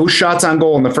were no shots on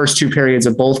goal in the first 2 periods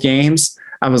of both games,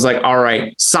 I was like, all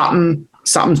right,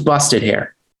 something's busted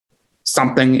here.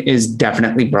 Something is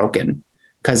definitely broken,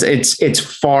 because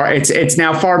it's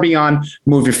now far beyond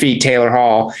move your feet, Taylor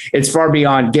Hall. It's far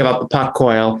beyond give up the puck,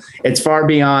 Coyle. It's far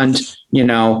beyond,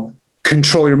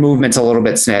 control your movements a little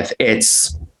bit, Smith.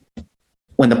 It's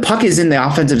when the puck is in the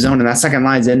offensive zone and that second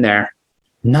line's in there,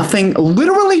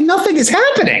 literally nothing is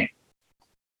happening.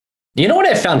 You know what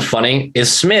I found funny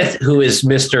is Smith, who is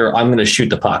Mr. I'm going to shoot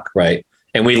the puck, right?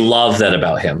 And we love that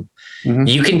about him. Mm-hmm.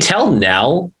 You can tell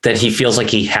now that he feels like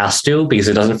he has to, because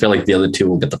it doesn't feel like the other two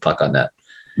will get the puck on net.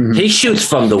 Mm-hmm. He shoots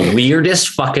from the weirdest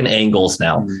fucking angles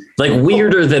now, like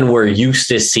weirder than we're used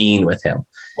to seeing with him.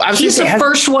 He's the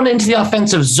first one into the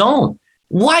offensive zone.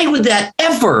 Why would that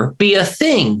ever be a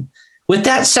thing with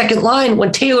that second line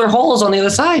when Taylor Hall is on the other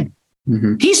side?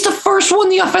 Mm-hmm. He's the first one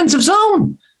in the offensive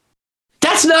zone.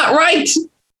 That's not right.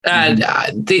 And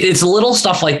it's little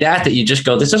stuff like that you just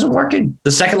go, this isn't working.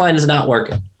 The second line is not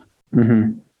working.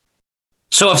 Mm-hmm.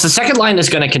 So if the second line is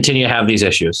going to continue to have these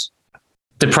issues,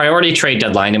 the priority trade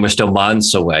deadline, and we're still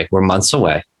months away. We're months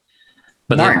away.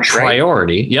 But March, the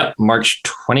priority, right? Yep, March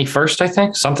 21st, I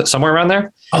think, somewhere around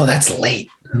there. Oh, that's late.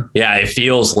 Yeah, it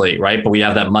feels late, right? But we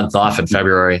have that month off in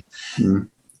February. Mm-hmm.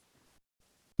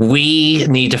 We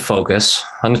need to focus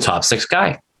on the top 6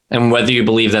 guy. And whether you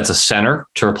believe that's a center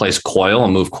to replace Coyle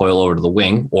and move Coyle over to the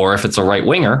wing, or if it's a right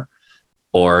winger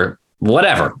or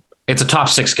whatever, it's a top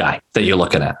 6 guy that you're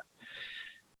looking at.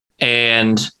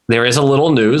 And there is a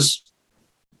little news,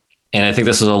 and I think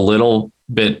this is a little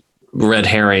bit red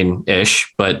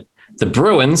herring-ish, but the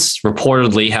Bruins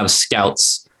reportedly have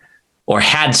scouts, or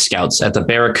had scouts, at the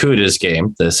Barracudas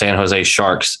game, the San Jose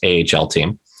Sharks AHL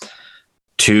team,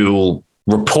 to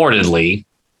reportedly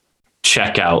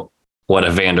check out what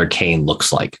Evander Kane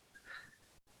looks like.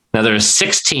 Now, there's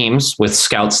 6 teams with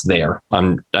scouts there.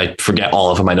 I forget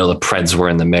all of them. I know the Preds were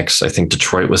in the mix. I think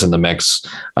Detroit was in the mix.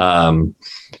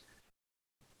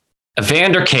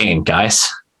 Evander Kane, guys.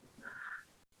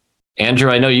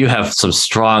 Andrew, I know you have some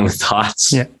strong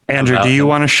thoughts. Yeah, Andrew, do you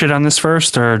want to shit on this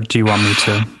first, or do you want me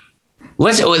to?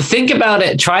 Let's think about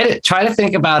it. Try to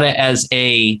think about it as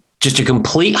just a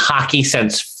complete hockey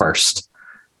sense first,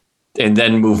 and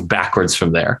then move backwards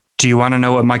from there. Do you want to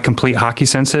know what my complete hockey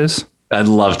sense is? I'd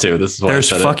love to. This is why there's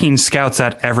fucking scouts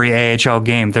at every AHL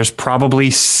game. There's probably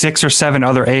 6 or 7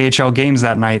 other AHL games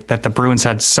that night that the Bruins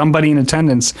had somebody in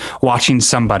attendance watching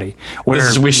somebody.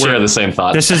 We share the same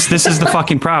thought. This is the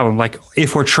fucking problem. Like,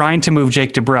 if we're trying to move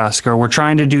Jake DeBrusk, or we're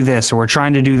trying to do this, or we're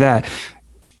trying to do that,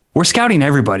 we're scouting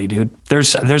everybody, dude.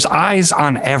 There's eyes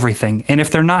on everything. And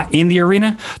if they're not in the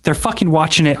arena, they're fucking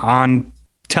watching it on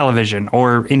television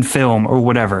or in film or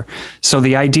whatever. So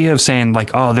the idea of saying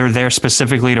like, oh, they're there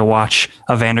specifically to watch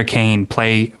Evander Kane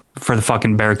play for the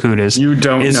fucking Barracudas. You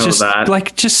don't know just, that.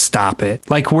 Like, just stop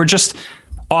it. Like, we're just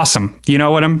awesome. You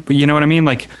know what I mean?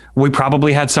 Like, we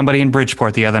probably had somebody in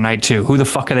Bridgeport the other night too. Who the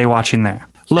fuck are they watching there?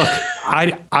 Look,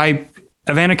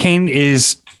 Evander Kane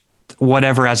is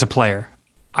whatever as a player.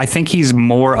 I think he's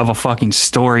more of a fucking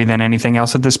story than anything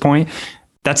else at this point.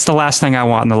 That's the last thing I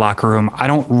want in the locker room. I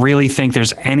don't really think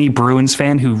there's any Bruins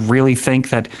fan who really think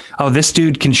that, oh, this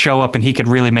dude can show up and he could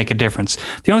really make a difference.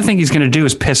 The only thing he's going to do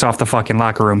is piss off the fucking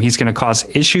locker room. He's going to cause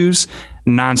issues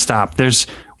nonstop.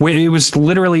 It was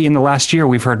literally in the last year,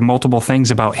 we've heard multiple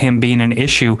things about him being an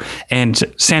issue, and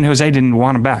San Jose didn't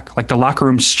want him back. Like, the locker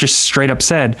room just straight up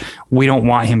said, we don't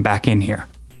want him back in here.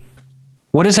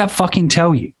 What does that fucking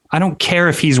tell you? I don't care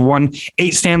if he's won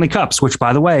 8 Stanley Cups, which,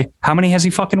 by the way, how many has he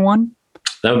fucking won?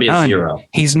 That would be a 0.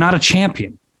 He's not a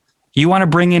champion. You want to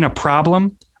bring in a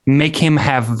problem, make him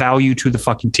have value to the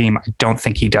fucking team. I don't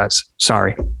think he does.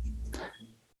 Sorry.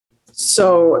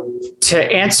 So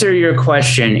to answer your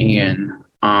question, Ian,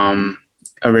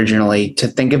 originally, to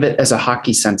think of it as a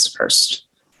hockey sense first,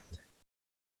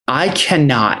 I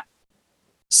cannot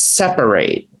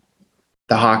separate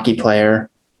the hockey player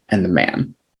and the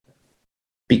man.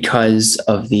 because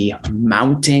of the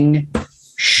mounting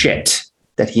shit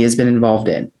that he has been involved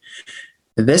in.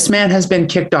 This man has been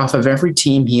kicked off of every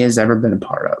team he has ever been a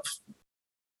part of.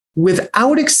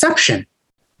 Without exception.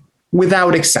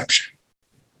 Without exception.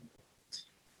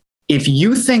 If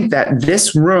you think that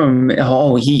this room,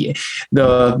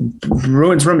 the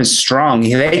Bruins room is strong,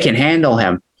 they can handle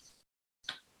him.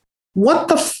 What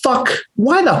the fuck?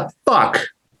 Why the fuck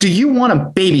do you want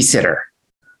a babysitter?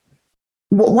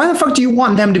 Why the fuck do you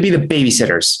want them to be the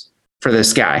babysitters for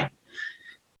this guy?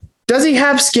 Does he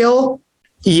have skill?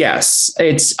 Yes,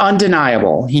 it's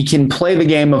undeniable. He can play the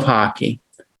game of hockey.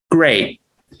 Great.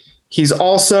 He's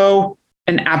also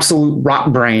an absolute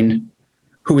rot brain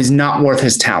who is not worth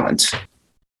his talent.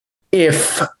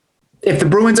 If the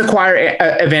Bruins acquire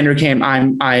Evander Kane,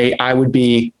 I would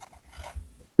be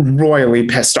royally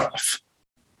pissed off.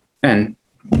 And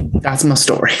that's my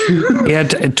story. He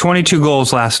had 22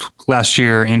 goals last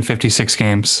year in 56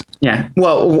 games. Yeah.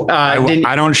 Well,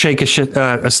 I don't shake a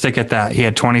stick at that. He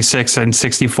had 26 and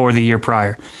 64 the year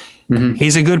prior. Mm-hmm.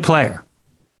 He's a good player.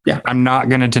 Yeah. I'm not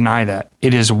going to deny that.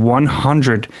 It is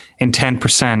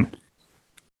 110%.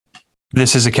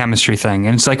 This is a chemistry thing.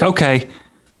 And it's like, okay,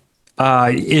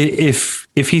 if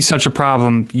he's such a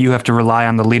problem, you have to rely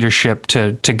on the leadership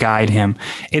to guide him.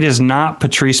 It is not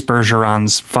Patrice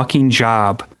Bergeron's fucking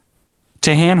job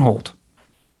to handhold.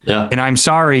 Yeah. And I'm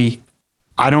sorry,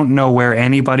 I don't know where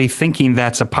anybody thinking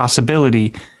that's a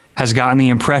possibility has gotten the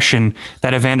impression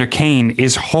that Evander Kane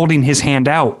is holding his hand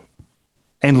out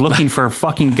and looking for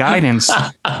fucking guidance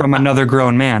from another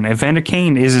grown man. Evander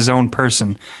Kane is his own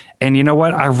person. And you know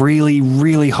what? I really,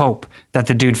 really hope that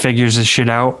the dude figures this shit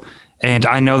out. And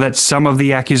I know that some of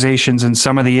the accusations and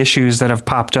some of the issues that have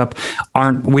popped up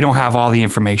we don't have all the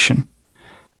information.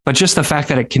 But just the fact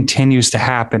that it continues to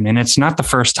happen, and it's not the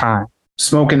first time.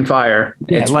 Smoke and fire.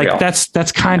 Yeah, like real.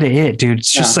 That's kind of it, dude.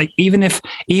 It's just like even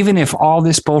if all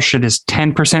this bullshit is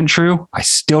 10% true, I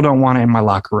still don't want it in my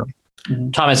locker room.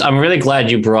 Thomas, I'm really glad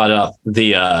you brought up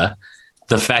the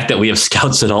fact that we have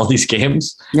scouts in all these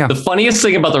games. Yeah. The funniest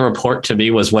thing about the report to me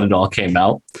was when it all came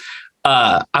out.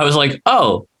 I was like,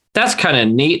 oh, that's kind of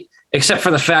neat, except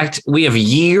for the fact we have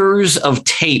years of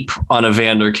tape on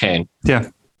Evander Kane.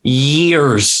 Yeah.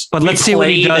 Years. But let's see what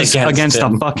he does against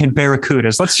the fucking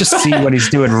Barracudas. Let's just see what he's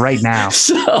doing right now.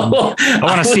 I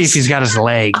want to see if he's got his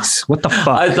legs. What the fuck?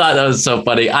 I thought that was so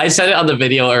funny. I said it on the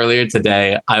video earlier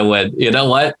today. I went, you know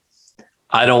what?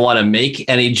 I don't want to make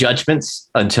any judgments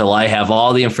until I have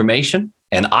all the information.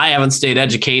 And I haven't stayed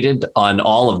educated on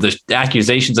all of the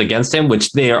accusations against him,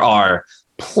 which there are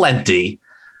plenty.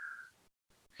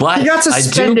 But he got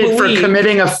suspended for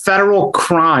committing a federal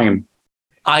crime.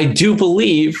 I do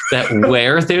believe that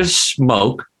where there's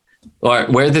smoke, or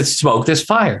where there's smoke, there's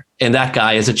fire. And that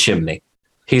guy is a chimney.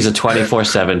 He's a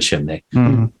 24/7 chimney.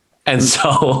 Mm-hmm. And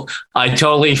so I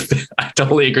totally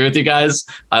agree with you guys.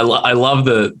 I love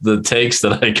the takes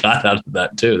that I got out of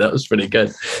that too. That was pretty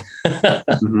good.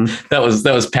 Mm-hmm.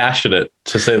 That was passionate,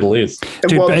 to say the least.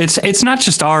 Dude, well, it's not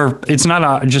just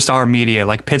our media.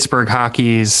 Like Pittsburgh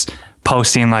Hockey's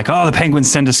posting like, oh, the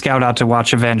Penguins send a scout out to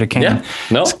watch Evander Kane. Yeah.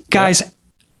 No, guys,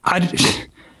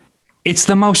 it's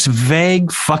the most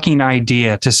vague fucking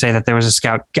idea to say that there was a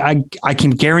scout. I can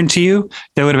guarantee you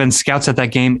there would have been scouts at that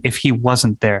game if he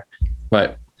wasn't there.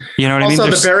 Right. You know what I mean?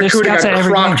 Also,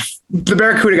 the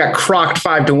Barracuda got crocked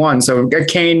 5-1. So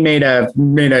Kane made a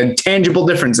tangible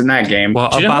difference in that game. Well,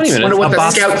 I wonder what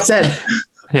the scout said.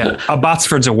 Yeah, a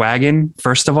Botsford's a wagon,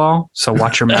 first of all, so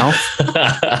watch your mouth.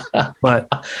 But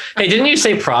hey, didn't you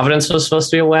say Providence was supposed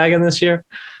to be a wagon this year?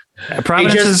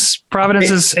 Providence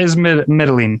is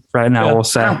middling right now. Yeah. We'll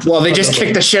say. Well, they just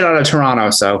kicked the shit out of Toronto,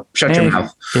 so shut your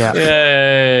mouth. Yeah.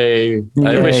 Yay!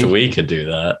 I wish we could do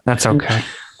that. That's okay.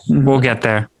 We'll get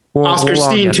there. Oscar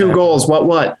Steen, 2 goals.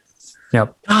 What?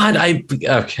 Yep. God,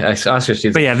 Oscar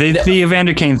Steen. But yeah, the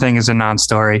Evander Kane thing is a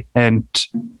non-story, and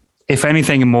if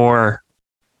anything more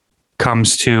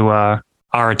comes to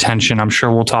our attention, I'm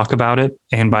sure we'll talk about it.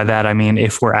 And by that, I mean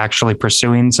if we're actually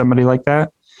pursuing somebody like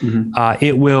that. Mm-hmm.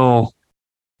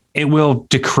 It will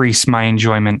decrease my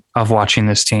enjoyment of watching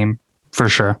this team for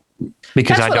sure,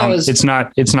 because it's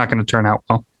not going to turn out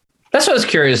well. That's what I was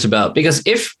curious about, because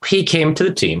if he came to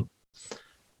the team,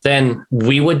 then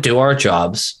we would do our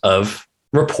jobs of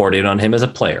reporting on him as a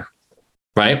player,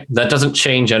 right? That doesn't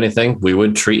change anything. We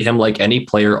would treat him like any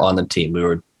player on the team. We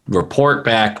would report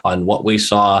back on what we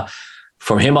saw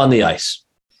from him on the ice.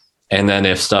 And then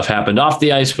if stuff happened off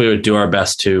the ice, we would do our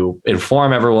best to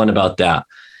inform everyone about that.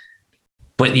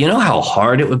 But you know how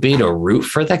hard it would be to root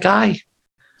for that guy?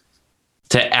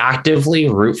 to actively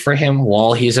root for him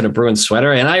while he's in a Bruins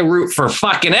sweater. And I root for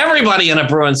fucking everybody in a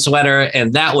Bruins sweater.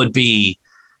 And that would be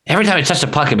every time I touch the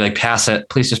puck, I'd be like, pass it.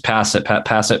 Please just pass it.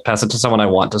 Pass it to someone I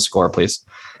want to score, please.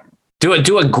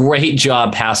 Do a great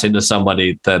job passing to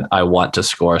somebody that I want to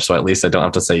score. So at least I don't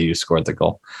have to say you scored the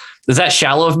goal. Is that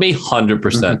shallow of me?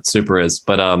 100% super is.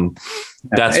 But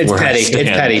that's it's where petty. It's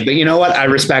petty. But you know what? I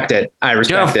respect it.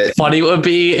 It. Funny it would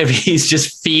be if he's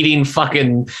just feeding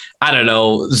fucking, I don't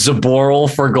know,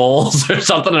 Zaboral for goals or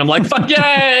something. And I'm like, fuck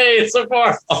yay,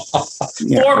 Zaboral.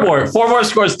 Four more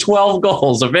scores, 12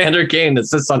 goals. Evander Kane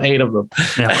assists on 8 of them.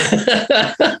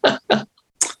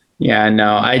 Yeah,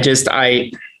 no,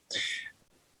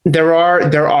 there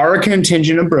are a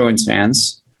contingent of Bruins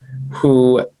fans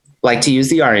who like to use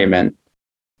the argument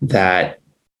that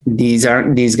these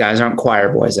guys aren't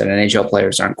choir boys, that NHL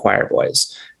players aren't choir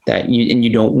boys, that you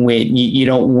don't win. You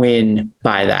don't win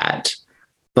by that.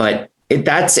 But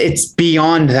it's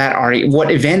beyond that argument.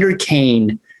 What Evander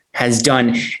Kane has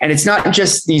done, and it's not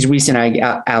just these recent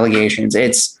allegations.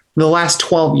 It's the last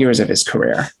 12 years of his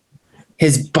career.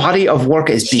 His body of work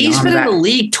is beyond that. He's been in the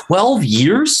league 12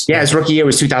 years? Yeah, his rookie year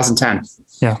was 2010.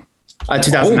 Yeah.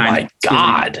 2009. Oh, my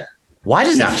God. Why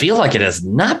does it feel like it has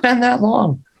not been that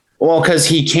long? Well, because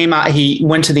he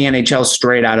went to the NHL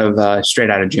straight out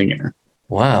of junior.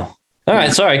 Wow. All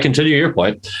right. Sorry. Continue your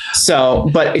point. So,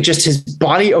 but just his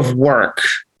body of work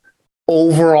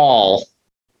overall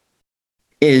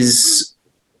it's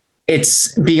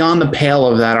beyond the pale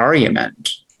of that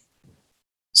argument.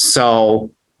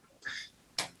 So,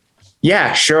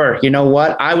 yeah, sure. You know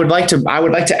what? I would like to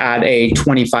add a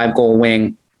 25 goal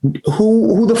wing.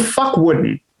 Who the fuck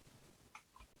wouldn't?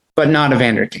 But not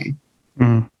Evander Kane.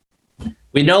 Mm.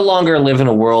 We no longer live in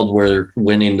a world where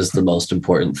winning is the most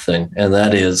important thing, and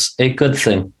that is a good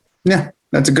thing. Yeah,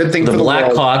 that's a good thing. The for the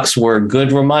Blackhawks were a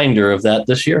good reminder of that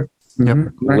this year. Yep.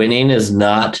 Right. Winning is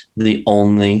not the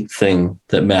only thing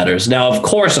that matters. Now, of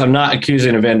course, I'm not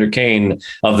accusing Evander Kane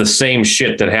of the same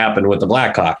shit that happened with the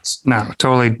Blackhawks. No,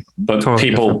 totally. But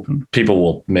totally people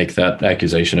will make that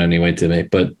accusation anyway to me.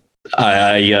 But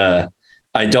I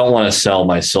don't want to sell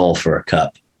my soul for a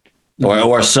cup,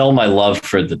 or sell my love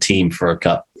for the team for a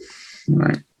cup.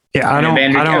 Right. Yeah,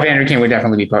 Evander Kane would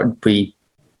definitely be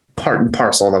part and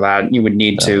parcel of that. You would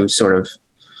need to sort of.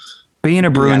 Being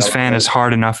a Bruins fan is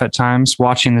hard enough at times.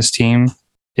 Watching this team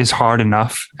is hard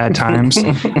enough at times.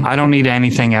 I don't need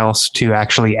anything else to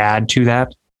actually add to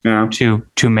that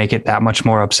to make it that much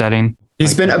more upsetting.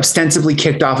 He's been ostensibly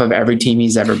kicked off of every team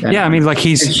he's ever been. Yeah, I mean, like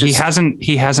he hasn't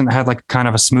had like kind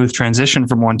of a smooth transition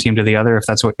from one team to the other, if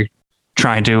that's what you're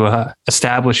trying to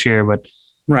establish here. But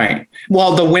right.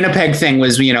 Well, the Winnipeg thing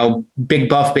was, Big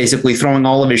Buff basically throwing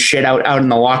all of his shit out in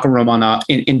the locker room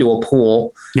into a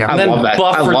pool. Yeah, I love that.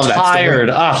 Buff retired.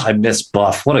 That I miss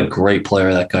Buff. What a great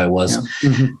player that guy was. Yeah.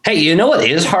 Mm-hmm. Hey, you know what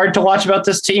is hard to watch about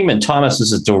this team? And Thomas,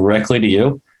 this is directly to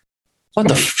you. What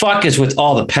the fuck is with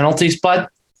all the penalties, bud?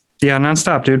 Yeah,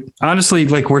 nonstop, dude. Honestly,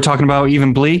 like we're talking about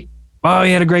even Blee. Oh,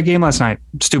 he had a great game last night.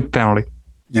 Stupid penalty.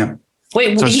 Yeah.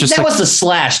 Wait, so that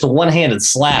was the one-handed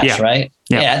slash, right?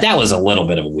 Yeah, that was a little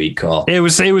bit of a weak call. It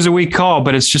was a weak call,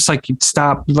 but it's just like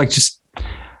stop. Like just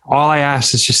all I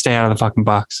ask is just stay out of the fucking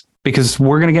box because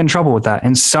we're gonna get in trouble with that.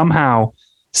 And somehow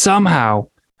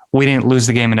we didn't lose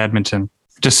the game in Edmonton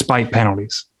despite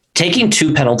penalties. Taking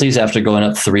 2 penalties after going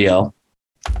up 3-0,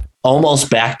 almost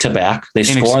back to back. They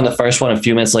score on the first one. A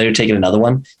few minutes later, taking another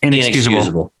one.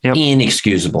 Inexcusable. Yep.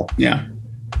 Inexcusable. Yeah.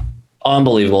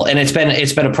 Unbelievable. And it's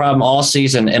been a problem all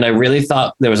season. And I really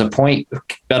thought there was a point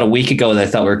about a week ago that I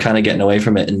thought we were kind of getting away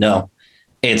from it. And no,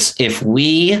 it's if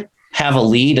we have a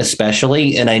lead,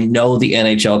 especially, and I know the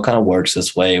NHL kind of works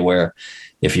this way where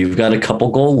if you've got a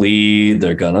couple goal lead,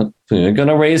 they're gonna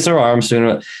raise their arms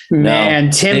sooner.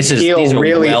 Man, Tim Steele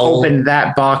really opened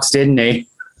that box, didn't he?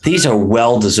 These are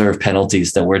well-deserved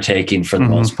penalties that we're taking for the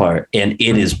most part, and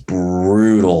it is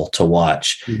brutal to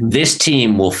watch. Mm-hmm. This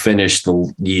team will finish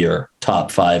the year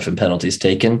top 5 in penalties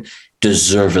taken,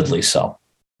 deservedly so.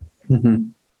 Mm-hmm.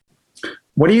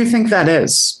 What do you think that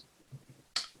is?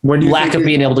 Lack of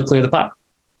being able to clear the puck.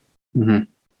 Mm-hmm.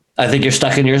 I think you're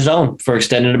stuck in your zone for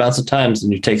extended amounts of times,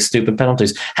 and you take stupid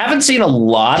penalties. Haven't seen a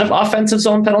lot of offensive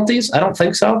zone penalties. I don't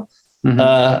think so.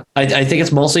 Mm-hmm. I think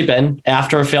it's mostly been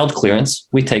after a failed clearance,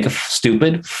 we take a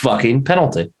stupid fucking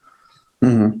penalty.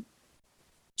 Mm-hmm.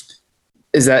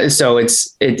 Is that so?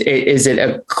 Is it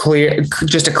a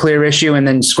clear issue and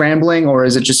then scrambling, or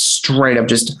is it just straight up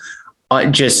just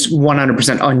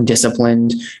 100%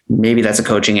 undisciplined? Maybe that's a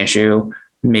coaching issue.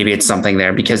 Maybe it's something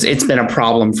there because it's been a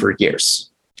problem for years.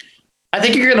 I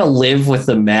think you're going to live with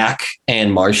the Mac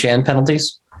and Marchand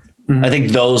penalties. Mm-hmm. I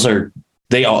think those are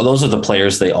those are the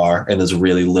players they are, and there's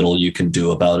really little you can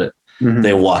do about it. Mm-hmm.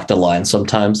 They walk the line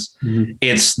sometimes. Mm-hmm.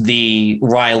 It's the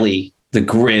Riley, the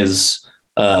Grizz,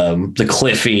 the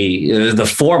Cliffy, the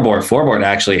Forborn. Forborn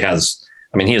actually has,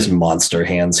 he has monster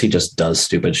hands. He just does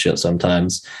stupid shit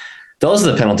sometimes. Those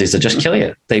are the penalties that just kill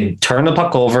you. They turn the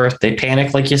puck over, they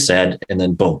panic, like you said, and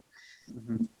then boom.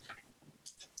 Mm-hmm.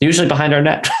 Usually behind our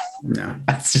net. No.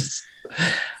 That's just...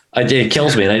 It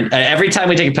kills me. And every time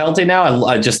we take a penalty now,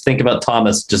 I just think about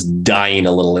Thomas just dying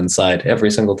a little inside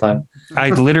every single time.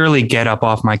 I literally get up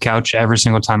off my couch every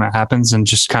single time it happens and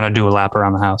just kind of do a lap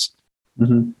around the house.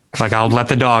 Mm-hmm. Like I'll let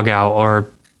the dog out or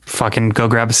fucking go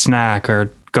grab a snack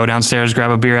or go downstairs,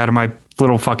 grab a beer out of my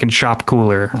little fucking shop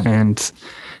cooler. And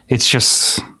it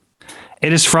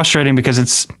is frustrating because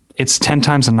it's 10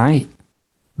 times a night.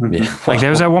 Yeah. Like there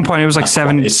was at one point, it was like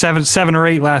seven or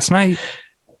 8 last night.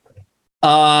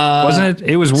 Wasn't it?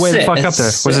 It was way the fuck up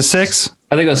there. Was it 6?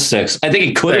 I think it was 6. I think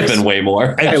it could have been way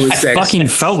more. It was 6. I fucking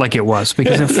felt like it was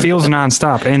because it feels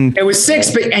nonstop. And it was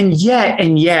 6, but and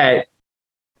yet,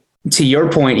 to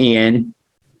your point, Ian,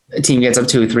 a team gets up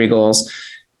 2-3 goals.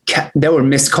 There were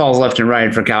missed calls left and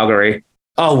right for Calgary.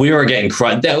 Oh, we were getting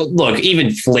crushed. Look, even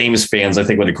Flames fans, I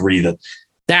think, would agree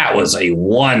that was a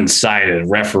one-sided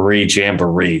referee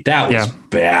jamboree. That was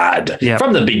bad. Yeah.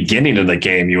 From the beginning of the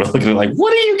game, you were looking like,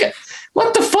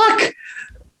 what the fuck?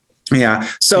 Yeah.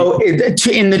 So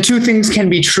in the two things can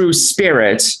be true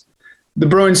spirit, the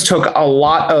Bruins took a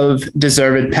lot of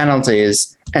deserved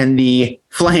penalties and the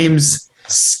Flames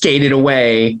skated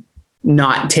away,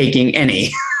 not taking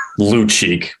any.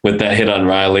 Lucic with that hit on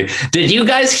Riley. Did you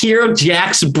guys hear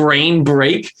Jack's brain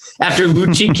break after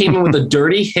Lucic came in with a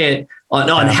dirty hit on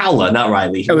Howla, not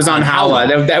Riley? It was on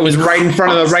Howla. That was right in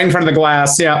front of the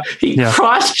glass. Yeah. He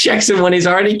cross checks him when he's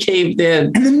already caved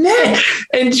in. And the net.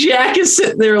 And Jack is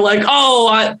sitting there like,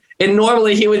 and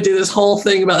normally he would do this whole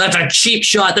thing about that's a cheap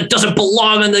shot that doesn't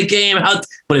belong in the game.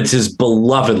 But it's his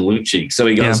beloved Lucic. So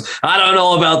he goes, I don't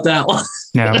know about that one.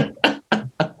 Yeah.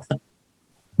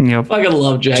 Yep. Fucking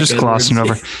love Jack. Just glossing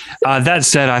over. That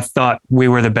said, I thought we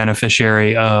were the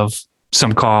beneficiary of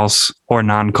some calls or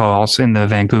non-calls in the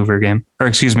Vancouver game, or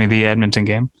excuse me, the Edmonton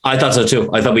game. I thought so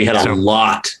too. I thought we had a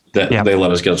lot that they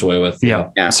let us get away with.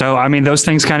 Yeah. So, those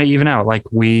things kind of even out.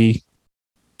 Like we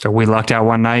lucked out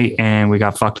one night and we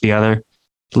got fucked the other.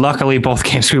 Luckily, both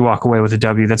games we walk away with a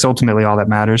W. That's ultimately all that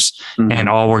matters. Mm-hmm. And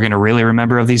all we're going to really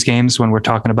remember of these games when we're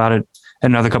talking about it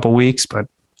in another couple of weeks. But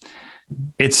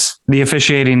it's the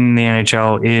officiating in the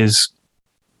NHL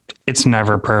it's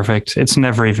never perfect. It's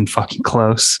never even fucking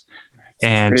close.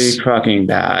 And pretty fucking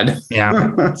bad.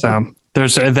 Yeah. So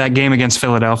there's that game against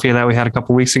Philadelphia that we had a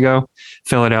couple weeks ago.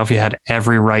 Philadelphia had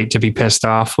every right to be pissed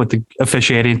off with the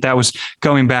officiating. That was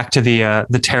going back to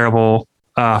the terrible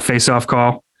face-off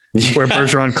call where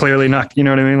Bergeron clearly knocked. You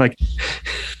know what I mean? Like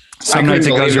some nights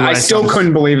it goes your way. I still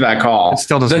couldn't believe that call. It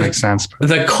still doesn't make sense.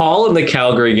 The call in the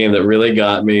Calgary game that really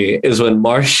got me is when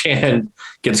Marchand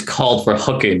gets called for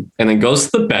hooking and then goes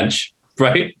to the bench.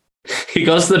 Right? He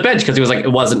goes to the bench because he was like,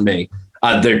 it wasn't me.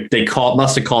 They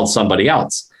must have called somebody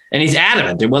else. And he's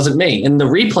adamant, it wasn't me. In the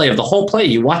replay of the whole play,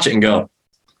 you watch it and go,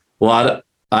 well,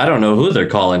 I don't know who they're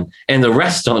calling. And the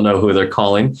rest don't know who they're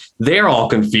calling. They're all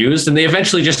confused. And they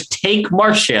eventually just take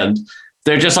Marchand.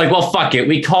 They're just like, well, fuck it.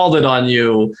 We called it on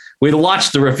you. We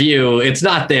watched the review. It's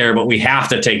not there, but we have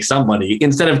to take somebody.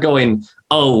 Instead of going,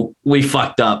 oh, we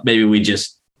fucked up. Maybe we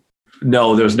just,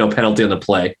 no, there's no penalty on the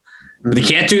play. But you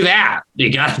can't do that.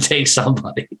 You got to take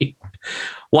somebody.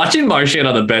 Watching Marchand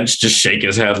on the bench just shake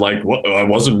his head like, "What? It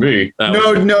wasn't me."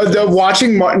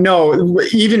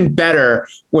 Even better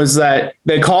was that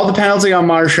they called the penalty on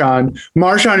Marchand.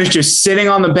 Marchand is just sitting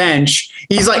on the bench.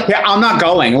 He's like, "Yeah, I'm not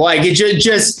going." Like it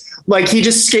just like he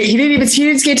didn't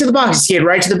skate to the box. He skated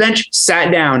right to the bench, sat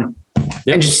down,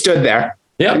 and just stood there.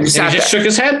 Yeah, and he just shook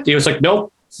his head. He was like,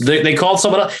 "Nope." They called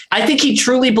someone else. I think he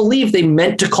truly believed they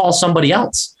meant to call somebody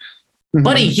else. Mm-hmm.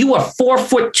 Buddy, you are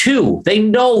 4'2". They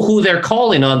know who they're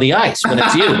calling on the ice when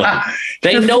it's you, buddy.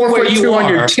 They know where you are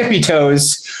on your tippy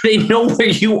toes. They know where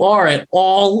you are at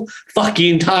all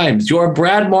fucking times. You're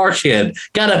Brad Marchand.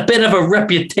 Got a bit of a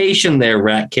reputation there,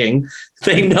 Rat King.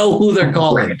 They know who they're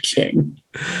calling. Rat King.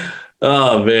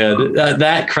 Oh, man.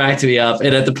 That cracked me up.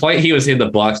 And at the point he was in the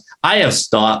box, I have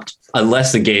stopped,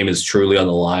 unless the game is truly on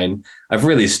the line. I've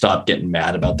really stopped getting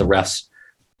mad about the refs.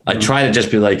 I try to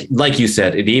just be like you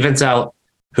said, it evens out.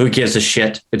 Who gives a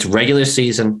shit? It's regular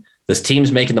season. This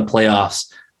team's making the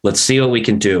playoffs. Let's see what we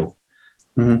can do.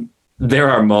 Mm-hmm. There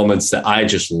are moments that I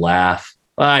just laugh.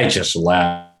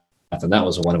 And that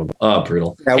was one of them.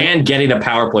 Brutal. Yeah. And getting a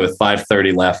power play with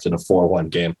 5:30 left in a 4-1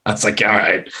 game. I was like, all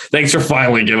right, thanks for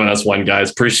finally giving us one, guys.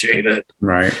 Appreciate it.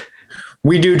 Right.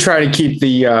 We do try to keep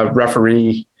the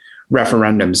referee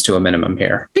referendums to a minimum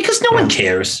here. Because no one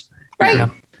cares, right? Yeah.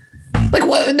 Like,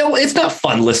 what? No, it's not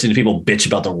fun listening to people bitch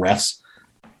about the refs.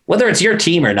 Whether it's your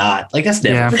team or not. Like, that's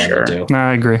never fun to do. No,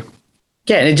 I agree.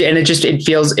 Yeah, and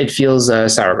it feels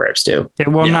sour grapes too.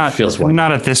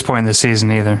 Not at this point in the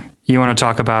season either. You want to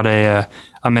talk about a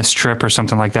missed trip or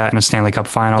something like that in a Stanley Cup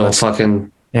final? Don't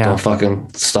fucking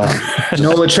stop.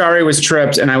 Nola Chari was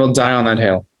tripped, and I will die on that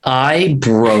hill. I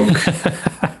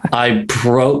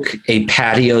broke a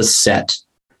patio set,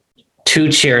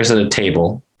 2 chairs and a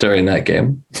table during that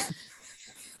game.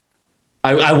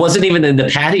 I wasn't even in the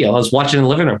patio. I was watching in the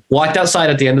living room. Walked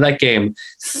outside at the end of that game,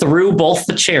 threw both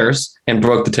the chairs, and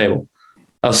broke the table.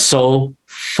 I was so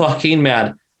fucking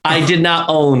mad. I did not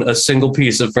own a single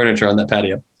piece of furniture on that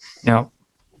patio. Yeah.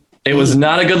 It was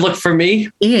not a good look for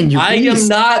me. Ian, I am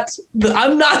not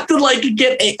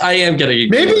getting.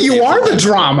 Maybe you are the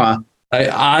drama.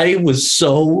 I was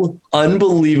so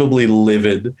unbelievably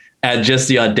livid at just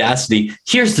the audacity.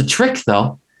 Here's the trick,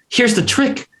 though. Here's the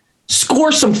trick.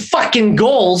 Score some fucking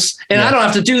goals, and I don't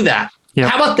have to do that. Yep.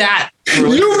 How about that?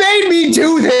 You made me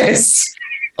do this.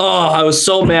 Oh, I was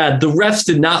so mad. The refs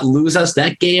did not lose us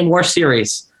that game or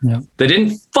series. Yep. They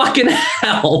didn't fucking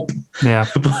help. Yeah.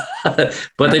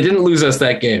 But they didn't lose us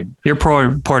that game. Your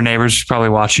poor neighbors probably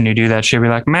watching you do that shit. Be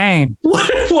like, man, what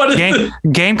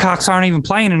Gamecocks aren't even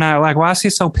playing tonight. Like, why is he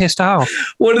so pissed off?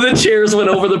 One of the chairs went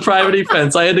over the privacy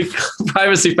fence. I had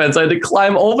to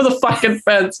climb over the fucking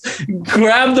fence,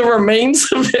 grab the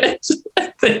remains of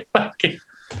it.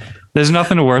 There's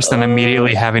nothing worse than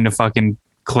immediately having to fucking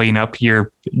clean up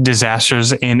your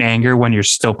disasters in anger when you're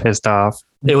still pissed off.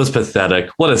 It was pathetic.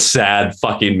 What a sad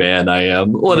fucking man I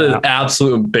am. What an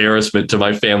absolute embarrassment to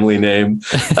my family name.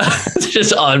 It's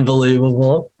just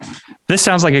unbelievable. This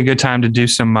sounds like a good time to do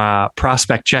some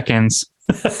prospect check-ins.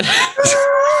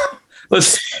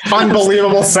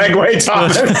 Unbelievable segue,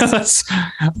 Thomas.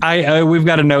 We've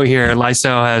got a note here.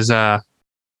 Lysell has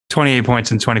 28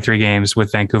 points in 23 games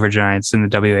with Vancouver Giants in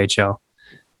the WHL.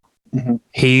 Mm-hmm.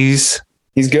 He's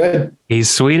good. He's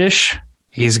Swedish.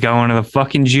 He's going to the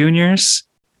fucking juniors.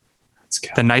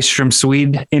 The Nystrom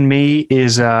Swede in me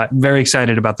is very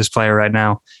excited about this player right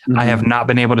now. Mm-hmm. I have not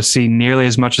been able to see nearly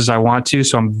as much as I want to,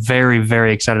 so I'm very,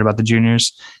 very excited about the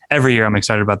juniors. Every year I'm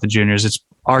excited about the juniors. It's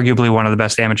arguably one of the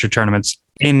best amateur tournaments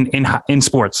in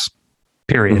sports,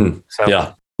 period. Mm-hmm. So,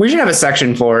 yeah. We should have a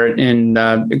section for it in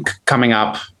coming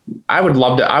up. I would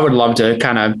love to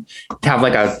kind of have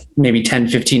like a maybe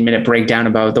 10-15 minute breakdown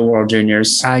about the World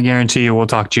Juniors. I guarantee you we'll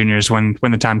talk juniors when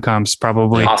the time comes.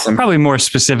 Probably more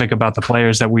specific about the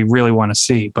players that we really want to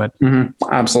see. But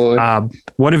absolutely.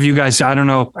 What have you guys? I don't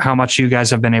know how much you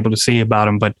guys have been able to see about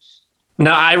them, but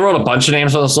no, I wrote a bunch of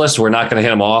names on this list. We're not going to hit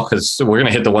them all because we're going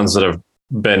to hit the ones that have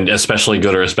been especially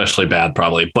good or especially bad,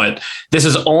 probably. But this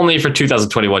is only for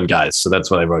 2021 guys, so that's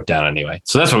what I wrote down anyway.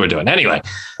 So that's what we're doing anyway.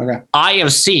 Okay. I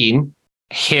have seen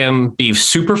him be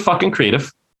super fucking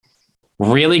creative,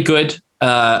 really good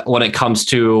when it comes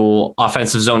to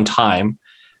offensive zone time.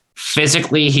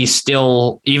 Physically, he's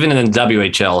still, even in the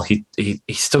WHL, he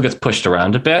still gets pushed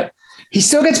around a bit. He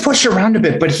still gets pushed around a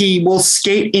bit, but he will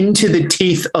skate into the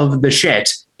teeth of the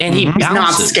shit, and he's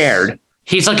not scared.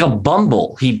 He's like a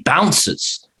bumble. He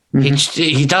bounces. Mm-hmm.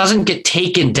 He doesn't get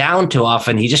taken down too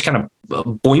often. He just kind of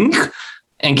boink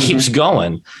and keeps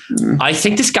going. Mm-hmm. I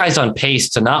think this guy's on pace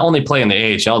to not only play in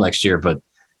the AHL next year, but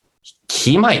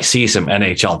he might see some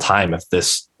NHL time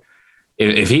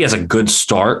if he has a good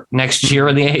start next year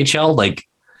in the AHL. Like,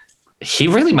 he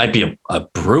really might be a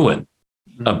Bruin,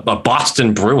 a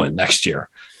Boston Bruin next year.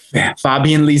 Yeah,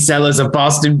 Fabian Lysell is a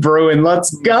Boston Bruin.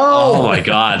 Let's go. Oh my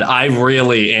God. I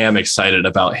really am excited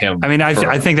about him. I mean,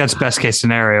 I think that's best case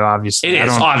scenario, obviously. It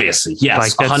is, obviously.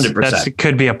 Yes, like 100%. It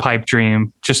could be a pipe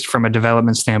dream just from a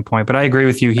development standpoint. But I agree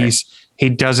with you. He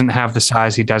doesn't have the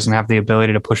size. He doesn't have the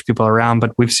ability to push people around.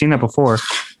 But we've seen that before.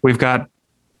 We've got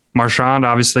Marchand,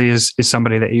 obviously, is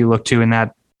somebody that you look to in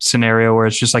that scenario where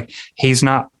it's just like, he's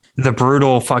not the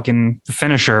brutal fucking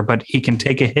finisher, but he can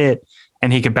take a hit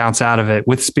and he could bounce out of it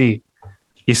with speed.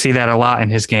 You see that a lot in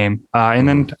his game. And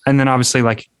then obviously,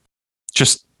 like,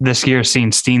 just this year,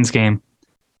 seeing Steen's game,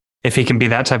 if he can be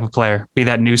that type of player, be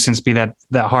that nuisance, be that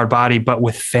hard body, but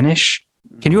with finish.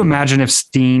 Can you imagine if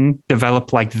Steen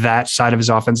developed like that side of his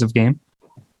offensive game?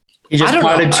 He just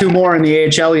potted 2 more in the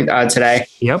AHL today.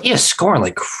 Yep. He is scoring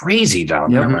like crazy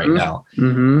down there right now.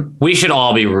 Mm-hmm. We should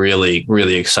all be really,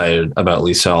 really excited about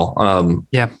Lysell.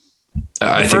 Yeah.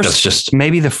 I think that's just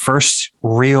maybe the first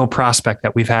real prospect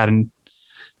that we've had in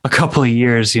a couple of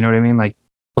years. You know what I mean? Like,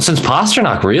 well, since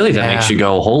Pasternak, really, that makes you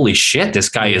go, holy shit, this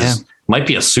guy might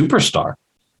be a superstar.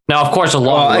 Now, of course,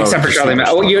 except for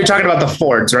Charlie. You're talking about the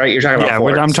Fords, right? You're talking about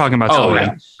Fords. I'm talking about Charlie.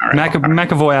 Right.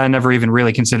 McAvoy, I never even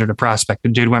really considered a prospect. The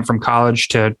dude went from college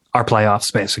to our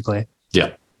playoffs, basically.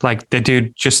 Yeah. Like the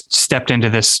dude just stepped into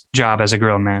this job as a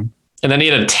grown man. And then he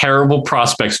had a terrible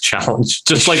prospects challenge,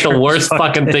 just like the worst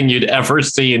fucking thing you'd ever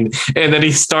seen. And then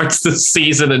he starts the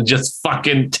season and just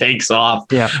fucking takes off.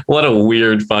 Yeah. What a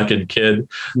weird fucking kid.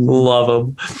 Love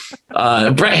him.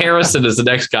 Brett Harrison is the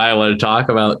next guy I want to talk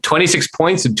about. 26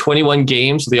 points in 21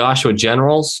 games with the Oshawa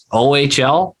Generals,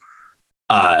 OHL.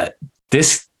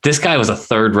 This guy was a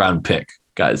 3rd round pick,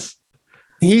 guys.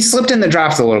 He slipped in the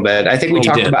draft a little bit. I think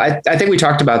we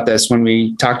talked about this when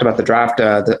we talked about the draft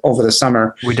over the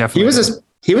summer. We definitely he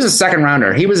was a 2nd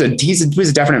rounder. He was a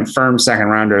definite firm 2nd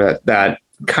rounder that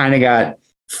kind of got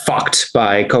fucked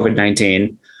by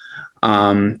COVID-19.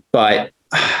 But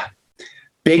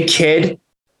big kid,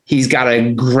 he's got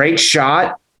a great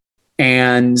shot,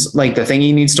 and like the thing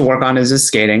he needs to work on is his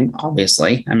skating.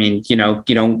 Obviously, I mean, you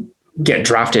don't get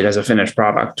drafted as a finished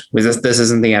product. This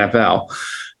isn't the NFL,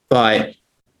 but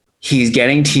he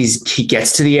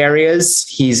gets to the areas.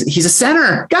 He's a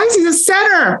center, guys. He's a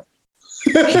center.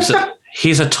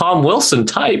 he's a Tom Wilson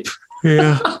type.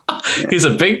 Yeah. He's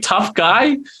a big, tough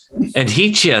guy. And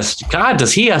he just, God,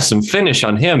 does he have some finish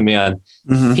on him, man?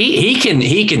 Mm-hmm.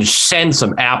 He can send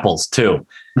some apples too.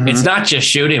 Mm-hmm. It's not just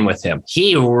shooting with him.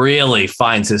 He really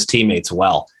finds his teammates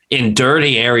well in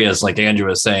dirty areas, like Andrew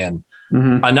was saying.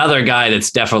 Mm-hmm. Another guy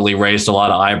that's definitely raised a lot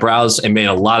of eyebrows and made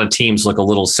a lot of teams look a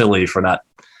little silly for not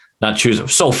choosing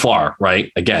so far,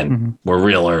 right? Again, we're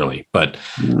real early, but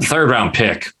 3rd round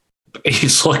pick,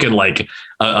 he's looking like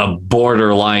a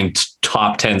borderline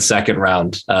top 10 2nd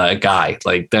round guy.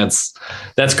 Like that's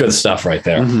good stuff right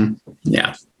there. Mm-hmm.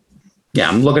 Yeah.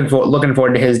 I'm looking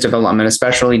forward to his development,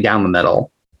 especially down the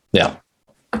middle. Yeah.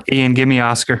 Ian, give me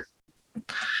Oscar.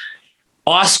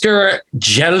 Oscar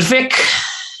Jelvik.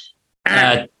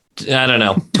 I don't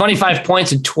know. 25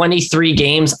 points in 23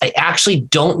 games. I actually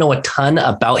don't know a ton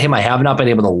about him. I have not been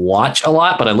able to watch a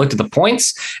lot, but I looked at the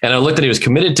points and I looked at he was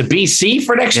committed to BC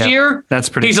for next year. That's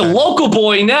pretty. He's a local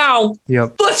boy now.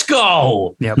 Yep. Let's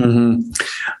go. Yep. Mm-hmm.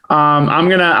 I'm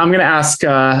gonna ask.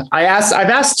 I've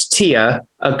asked Tia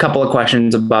a couple of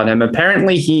questions about him.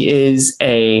 Apparently, he's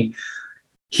like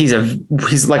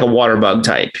a water bug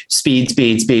type. Speed.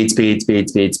 He's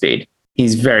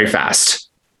very fast.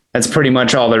 That's pretty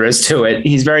much all there is to it.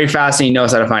 He's very fast and he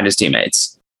knows how to find his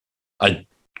teammates.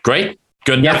 Great.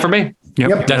 Good enough for me.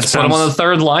 Yep. That's put him on the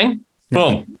 3rd line.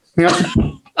 Boom. Yep.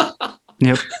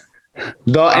 Yep.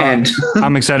 The end.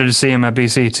 I'm excited to see him at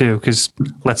BC too, because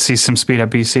let's see some speed at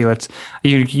BC.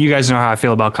 You guys know how I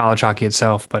feel about college hockey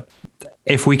itself, but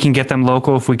if we can get them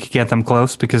local, if we can get them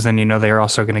close, because then they're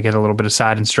also going to get a little bit of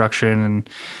side instruction and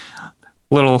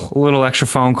little extra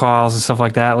phone calls and stuff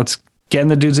like that. Let's get in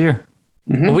the dude's ear.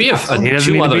 Mm-hmm. Well, we have he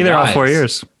doesn't need to be there all 4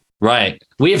 years. Right.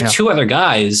 We have 2 other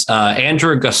guys,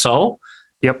 Andrew Gassot,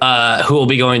 who will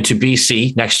be going to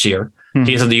BC next year. Mm-hmm.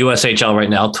 He's in the USHL right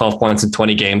now, 12 points in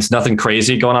 20 games. Nothing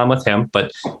crazy going on with him,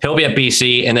 but he'll be at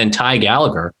BC. And then Ty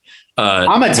Gallagher.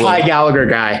 I'm a Ty Gallagher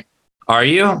guy. Are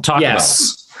you? Talk about him.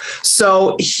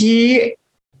 So he,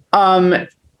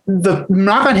 the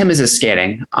knock on him is his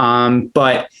skating.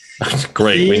 But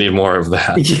great. We need more of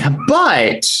that. Yeah,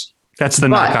 but that's the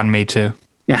knock on me too.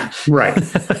 Yeah, right.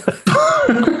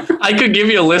 I could give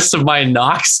you a list of my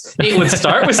knocks. It would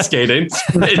start with skating.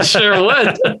 It sure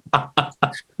would.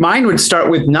 Mine would start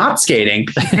with not skating.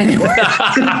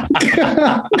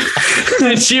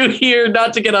 Did you hear,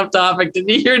 not to get off topic, did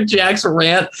you hear Jack's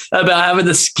rant about having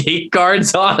the skate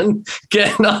guards on,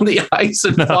 getting on the ice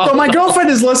and falling? So my girlfriend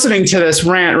is listening to this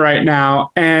rant right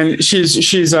now, and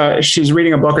she's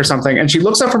reading a book or something, and she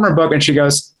looks up from her book and she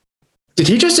goes, "Did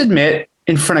he just admit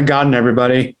in front of God and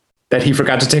everybody that he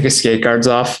forgot to take his skate guards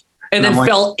off?" And then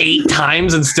fell 8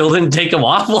 times and still didn't take them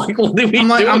off. Like, what did we do?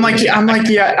 I'm like,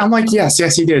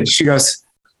 yes, he did. She goes,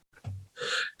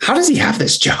 "How does he have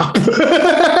this job?"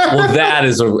 Well, that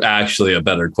is actually a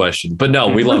better question. But no,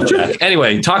 we love Jack.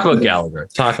 Anyway, talk about Gallagher.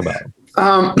 Talk about him.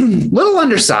 Little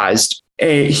undersized.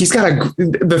 He's got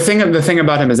the thing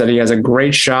about him is that he has a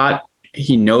great shot.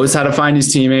 He knows how to find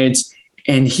his teammates,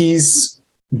 and he's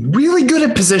really good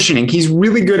at positioning. He's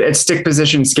really good at stick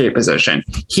position, skate position.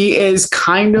 He is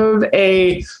kind of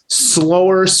a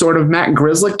slower sort of Matt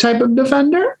Grzelcyk type of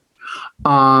defender.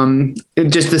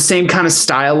 Just the same kind of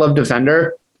style of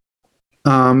defender.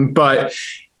 But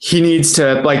he needs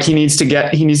to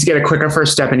get a quicker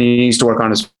first step, and he needs to work on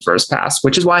his first pass,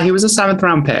 which is why he was a 7th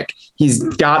round pick. He's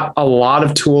got a lot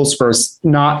of tools for he's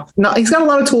got a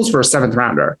lot of tools for a 7th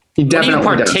rounder. He definitely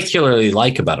what do you particularly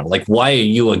like about him? Like, why are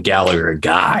you a Gallagher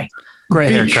guy?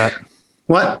 Great haircut.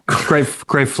 What? Great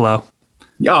flow.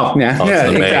 Oh, yeah,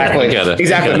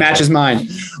 exactly. Matches mine.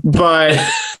 But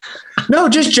no,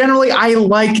 just generally, I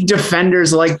like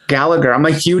defenders like Gallagher. I'm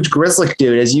a huge Grizzlick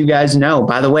dude, as you guys know.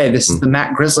 By the way, this is the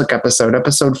Matt Grizzlick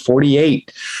episode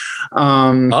 48.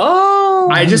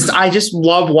 I just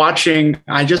love watching.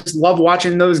 I just love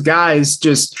watching those guys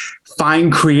just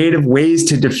find creative ways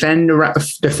to defend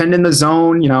in the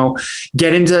zone.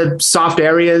 Get into soft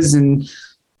areas and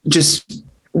just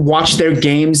watch their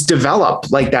games develop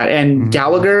like that. And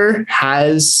Gallagher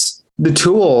has the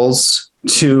tools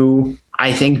to,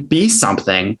 I think, be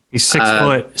something. He's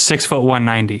 6 foot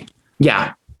 190.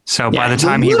 Yeah. So by the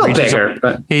time he reaches,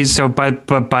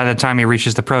 by the time he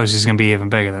reaches the pros, he's going to be even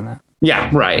bigger than that. Yeah.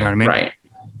 Right. You know what I mean? Right.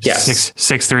 Yes.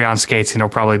 6'3" on skates, and he'll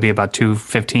probably be about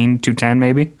 215, 210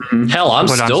 maybe. Hell, I'm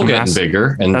still getting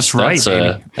bigger. And that's right.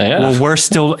 Well, we're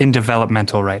still in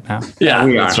developmental right now. Yeah,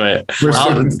 we that's are.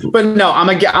 Right. But no, I'm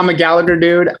a Gallagher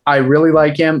dude. I really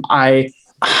like him. I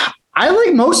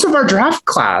like most of our draft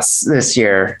class this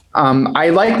year.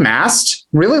 I like Mast.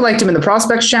 Really liked him in the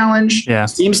Prospects Challenge. Yeah.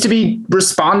 Seems to be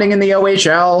responding in the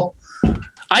OHL.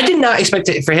 I did not expect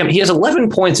it for him. He has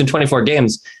 11 points in 24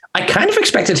 games. I kind of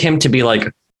expected him to be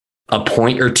like a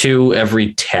point or two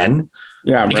every 10.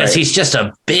 Yeah, because he's just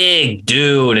a big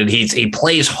dude and he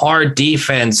plays hard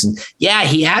defense. And yeah,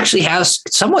 he actually has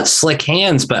somewhat slick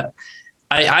hands, but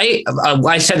I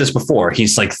said this before.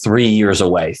 He's like 3 or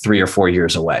 4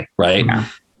 years away. Right.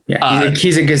 Yeah.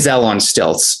 He's a gazelle on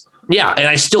stilts. Yeah. And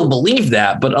I still believe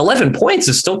that, but 11 points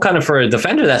is still kind of, for a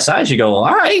defender that size, you go,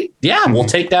 all right, yeah, we'll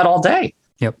take that all day.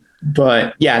 Yep.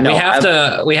 But yeah, no,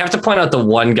 we have to point out the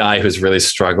one guy who's really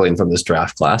struggling from this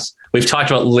draft class. We've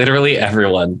talked about literally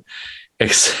everyone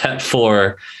except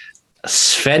for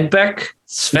Svedbeck,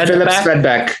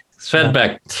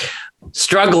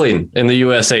 struggling in the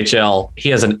USHL. He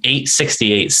has an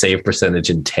 .868 save percentage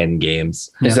in 10 games.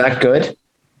 Is that good?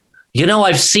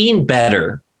 I've seen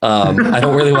better. I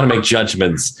don't really want to make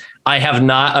judgments. I have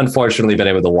not, unfortunately, been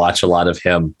able to watch a lot of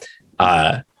him.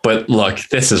 But look,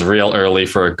 this is real early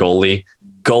for a goalie.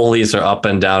 Goalies are up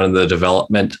and down in the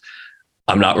development.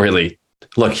 I'm not really.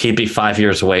 Look, he'd be 5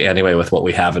 years away anyway with what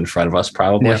we have in front of us,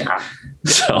 probably. Yeah.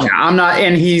 So I'm not,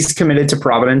 and he's committed to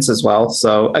Providence as well.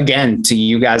 So again,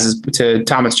 to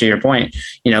Thomas, to your point,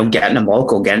 getting them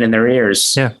local, getting in their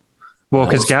ears. Yeah. Well,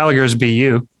 because Gallagher's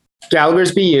BU. Gasso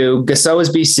is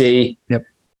BC. Yep.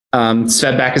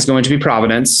 Svedback is going to be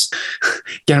Providence.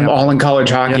 Get them all in college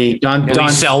hockey. Yep.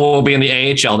 Lysell will be in the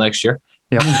AHL next year.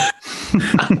 Yep.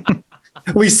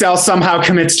 Lysell somehow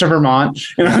commits to Vermont.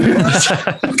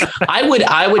 I would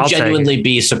genuinely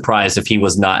be surprised if he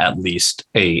was not at least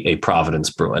a Providence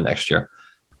Bruin next year.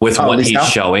 With what Lysell? he's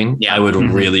showing, I would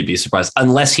really be surprised.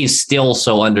 Unless he's still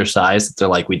so undersized that they're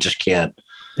like, we just can't.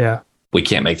 Yeah. We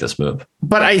can't make this move.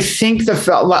 But I think the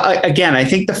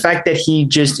fact that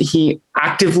he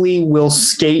actively will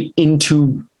skate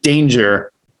into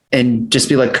danger and just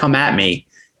be like, come at me,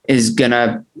 is going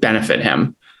to benefit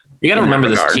him. You got to remember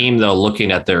this team, though,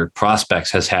 looking at their prospects,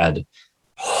 has had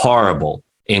horrible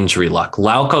injury luck.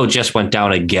 Lauko just went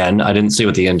down again. I didn't see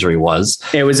what the injury was.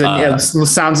 It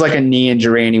sounds like a knee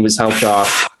injury, and he was helped off.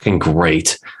 Fucking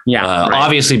great. Yeah.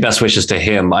 Obviously, best wishes to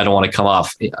him. I don't want to come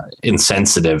off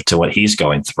insensitive to what he's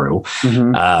going through.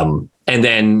 Mm-hmm. And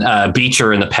then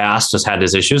Beecher in the past has had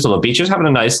his issues, although Beecher's having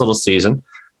a nice little season,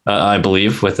 I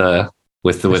believe, with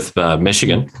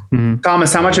Michigan. Mm-hmm.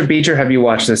 Thomas, how much of Beecher have you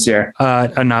watched this year?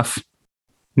 Enough.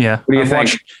 Yeah. What do you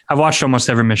think? I've watched almost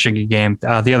every Michigan game.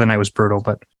 The other night was brutal,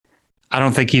 but I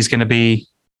don't think he's going to be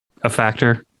a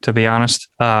factor, to be honest.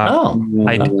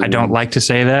 I don't like to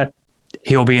say that.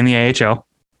 He'll be in the AHL,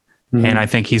 and I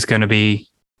think he's going to be.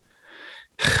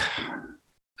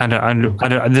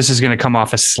 This is going to come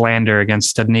off as slander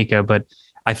against Studnicka, but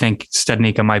I think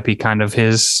Studnicka might be kind of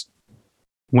his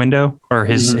window or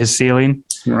his ceiling.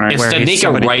 Right. If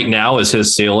Studnicka right now is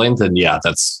his ceiling, then yeah,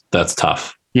 that's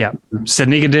tough. Yeah.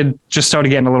 Studnicka did just started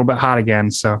getting a little bit hot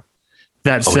again. So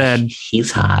that said,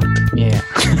 he's hot. Yeah.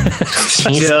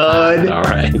 Stud. All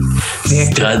right.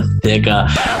 Studnicka.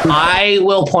 I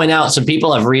will point out some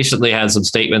people have recently had some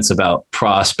statements about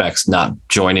prospects not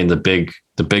joining the big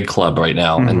club right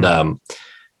now. Mm-hmm.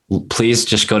 And please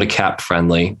just go to Cap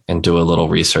Friendly and do a little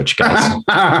research, guys.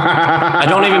 I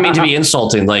don't even mean to be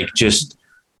insulting. Like, just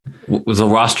The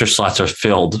roster slots are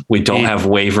filled. We don't have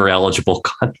waiver eligible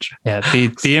contracts. Yeah,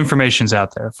 the information's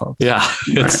out there, folks. Yeah,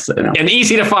 it's and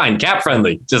easy to find, cap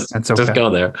friendly. Just go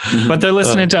there. But they're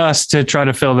listening to us to try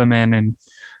to fill them in, and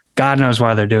God knows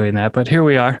why they're doing that. But here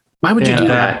we are. Why would you do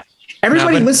that?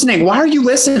 Everybody listening, why are you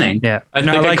listening? Yeah, I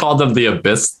think I called them the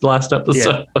Abyss last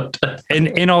episode. Yeah.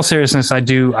 In all seriousness, I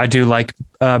do like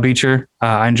Beecher.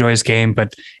 I enjoy his game,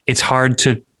 but it's hard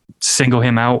to single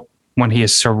him out when he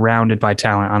is surrounded by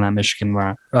talent on that Michigan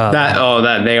line.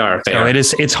 They are. So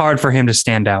it's hard for him to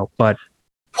stand out. But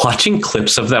watching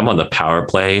clips of them on the power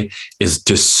play is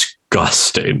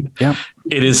disgusting. Yeah.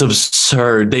 It is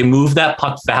absurd. They move that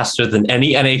puck faster than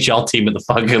any NHL team in the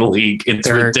fucking league. It's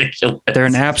ridiculous. They're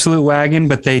an absolute wagon,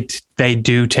 but they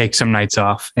do take some nights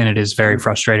off, and it is very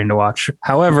frustrating to watch.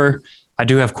 However, I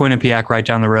do have Quinnipiac right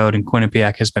down the road, and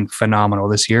Quinnipiac has been phenomenal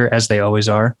this year, as they always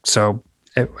are. So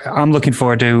I'm looking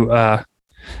forward to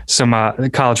some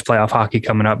college playoff hockey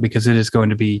coming up, because it is going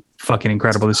to be fucking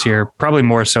incredible this year. Probably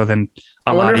more so than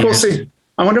I wonder if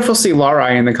we'll see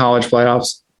Laurie in the college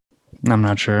playoffs. I'm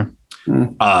not sure.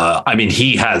 I mean,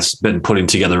 he has been putting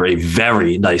together a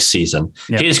very nice season.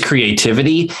 Yep. His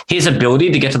creativity, his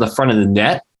ability to get to the front of the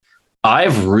net,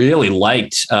 I've really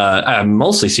liked. I'm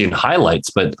mostly seeing highlights,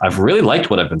 but I've really liked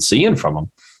what I've been seeing from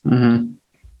him. Mm-hmm.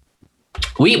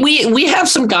 We have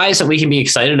some guys that we can be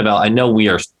excited about. I know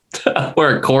we're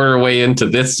a quarter way into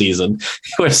this season.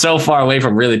 We're so far away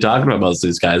from really talking about most of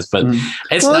these guys, but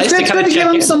it's nice to kind of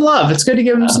give him some love. It's good to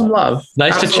give him some love.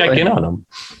 Nice to check in on him.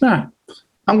 Yeah.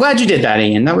 I'm glad you did that,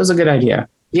 Ian. That was a good idea.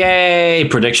 Yay.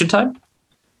 Prediction time?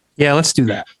 Yeah, let's do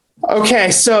that.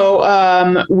 Okay,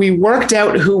 so we worked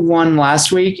out who won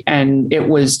last week, and it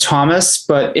was Thomas,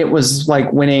 but it was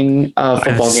like winning a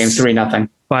football game 3-0.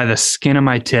 By the skin of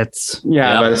my tits.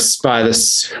 Yeah, yep. by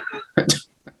this.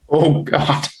 Oh,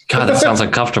 God. God, that sounds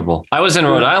uncomfortable. I was in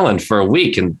Rhode Island for a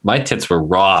week, and my tits were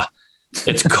raw.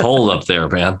 It's cold up there,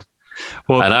 man.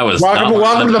 Well, and I was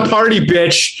welcome to the party,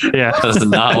 bitch. Yeah, I was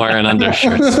not wearing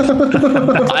undershirts.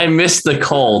 I missed the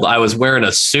cold. I was wearing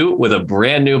a suit with a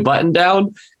brand new button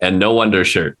down and no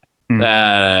undershirt.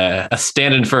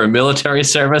 Standing for a military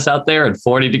service out there in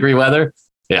 40-degree weather.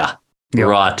 Yeah,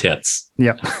 raw tits.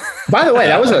 Yep. By the way,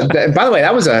 that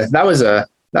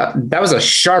was a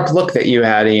sharp look that you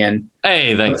had, Ian.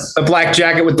 Hey, thanks. The black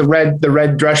jacket with the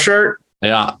red dress shirt.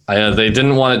 Yeah, they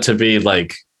didn't want it to be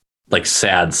like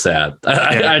sad.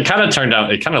 I kind of turned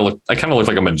out. I kind of looked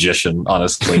like a magician,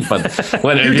 honestly. But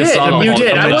when you did.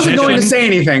 I wasn't going to say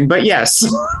anything, but yes.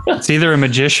 It's either a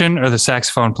magician or the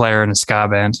saxophone player in a ska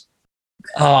band.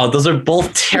 Oh, those are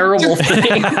both terrible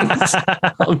things.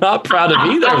 I'm not proud of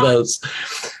either of those.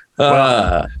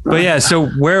 But yeah, so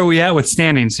where are we at with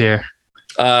standings here?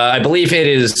 I believe it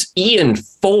is Ian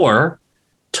 4,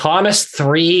 Thomas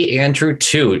 3, Andrew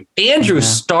 2. Andrew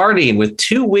starting with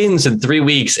 2 wins in 3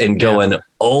 weeks and going 0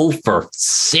 for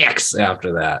 6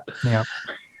 after that. Yeah,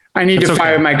 I need to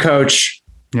fire my coach.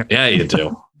 Yeah, you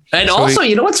do. And also,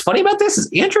 you know what's funny about this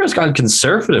is Andrew has gone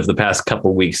conservative the past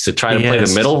couple of weeks to try to play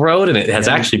the middle road, and it has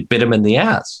actually bit him in the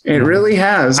ass. It really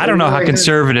has. I don't know how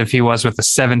conservative he was with the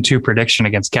 7-2 prediction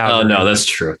against Calgary. Oh no, that's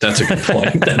true. That's a good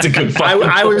point. That's a good point.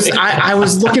 I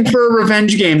was looking for a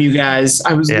revenge game, you guys.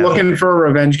 I was looking for a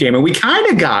revenge game, and we kind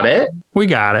of got it. We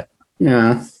got it.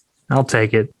 Yeah, I'll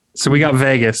take it. So we got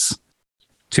Vegas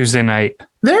Tuesday night.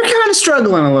 They're kind of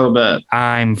struggling a little bit.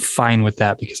 I'm fine with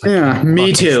that because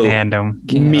me too. Stand them.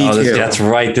 Me too. That's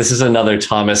right. This is another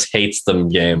Thomas hates them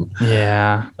game.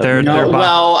 Yeah, they're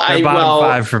bottom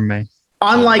 5 for me.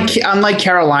 Unlike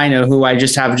Carolina, who I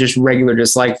just have regular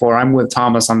dislike for, I'm with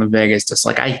Thomas on the Vegas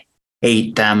dislike. I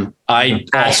hate them. I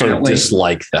also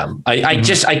dislike them.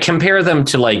 I compare them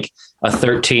to like a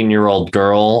 13-year-old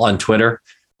girl on Twitter.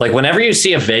 Like whenever you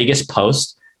see a Vegas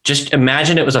post, just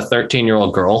imagine it was a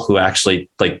 13-year-old girl who actually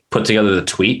like put together the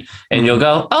tweet, and you'll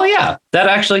go, "Oh yeah, that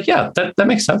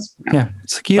makes sense." Yeah,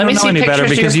 it's like you don't know any better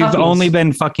because you've only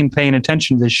been fucking paying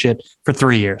attention to this shit for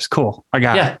 3 years. Cool, I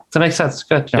got it. Yeah, that makes sense.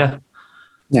 Good. Yeah.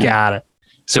 Got it.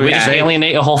 So we just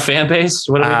alienate a whole fan base.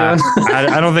 What are we doing?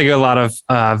 I don't think a lot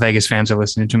of Vegas fans are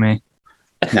listening to me.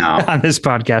 No, on this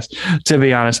podcast. To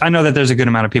be honest, I know that there's a good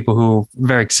amount of people who are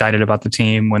very excited about the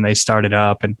team when they started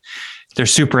up and they're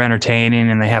super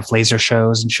entertaining and they have laser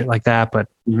shows and shit like that. But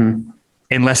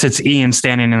unless it's Ian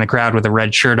standing in the crowd with a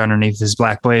red shirt underneath his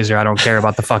black blazer, I don't care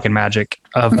about the fucking magic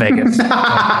of Vegas.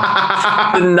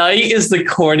 The night is the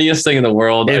corniest thing in the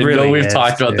world. I know we've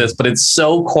talked about this, but it's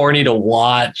so corny to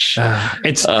watch.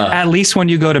 It's at least when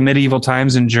you go to medieval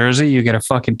times in Jersey, you get a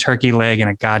fucking turkey leg and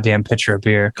a goddamn pitcher of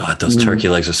beer. God, those turkey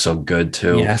legs are so good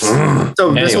too. Yes.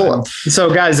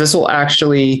 So guys, this will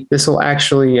actually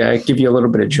give you a little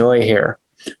bit of joy here.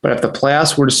 But if the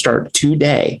playoffs were to start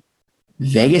today,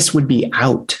 Vegas would be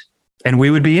out. And we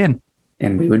would be in.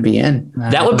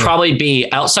 That would probably be,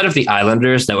 outside of the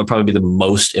Islanders, that would probably be the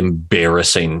most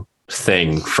embarrassing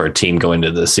thing for a team going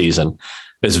into the season,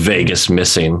 is Vegas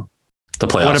missing the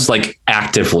playoffs, like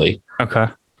actively. Okay.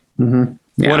 Mm-hmm.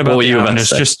 Yeah. What about the Islanders?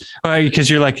 Just because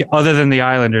you're like, other than the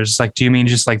Islanders, like, do you mean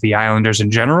just like the Islanders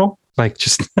in general? Like,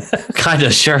 just kind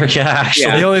of, sure. Yeah,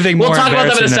 actually. The only thing we'll talk about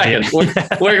them in a second.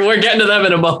 We're getting to them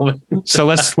in a moment. So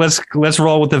let's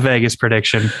roll with the Vegas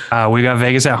prediction. We got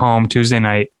Vegas at home Tuesday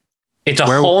night. It's a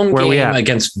home game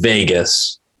against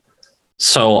Vegas,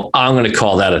 so I'm going to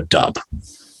call that a dub.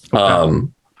 Okay.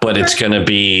 But it's going to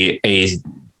be a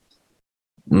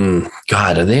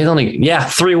God. Are they only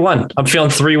 3-1? I'm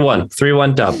feeling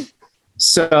 3-1 dub.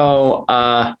 So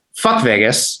fuck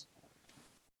Vegas,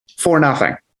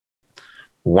 4-0.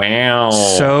 Wow.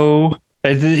 So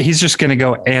he's just going to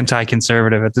go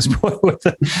anti-conservative at this point.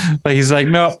 Like he's like,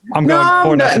 no, I'm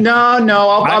going.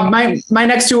 No. My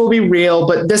next two will be real,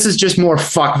 but this is just more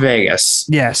fuck Vegas.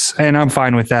 Yes, and I'm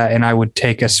fine with that. And I would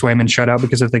take a Swayman shutout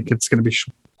because I think it's going to be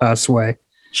Sway.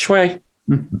 Swayman.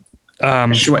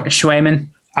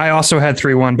 I also had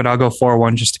 3-1, but I'll go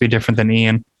 4-1 just to be different than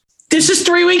Ian. This is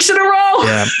 3 weeks in a row.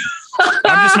 Yeah.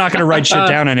 I'm just not going to write shit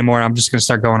down anymore. I'm just going to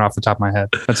start going off the top of my head.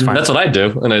 That's fine. That's what I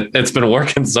do. And it's been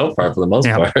working so far for the most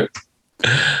part.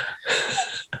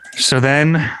 So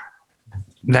then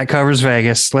that covers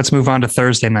Vegas. Let's move on to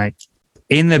Thursday night.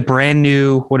 In the brand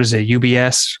new, what is it,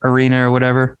 UBS Arena or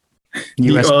whatever?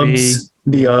 The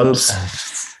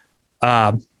Ubbs.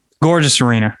 Gorgeous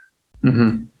arena.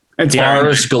 Mm-hmm. It's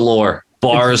bars galore.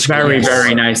 Bars, very,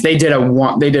 very nice. They did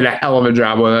a hell of a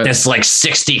job with it. It's like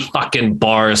 60 fucking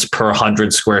bars per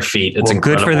 100 square feet. It's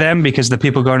incredible. Good for them, because the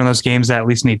people going to those games at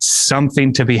least need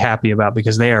something to be happy about,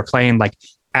 because they are playing like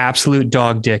absolute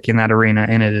dog dick in that arena,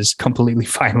 and it is completely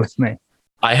fine with me.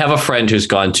 I have a friend who's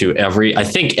gone to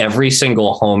every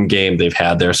single home game they've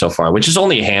had there so far, which is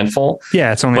only a handful.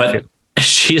 Yeah, it's only a few.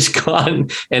 She's gone,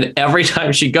 and every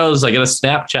time she goes, I get a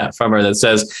Snapchat from her that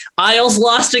says, "Isles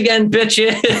lost again,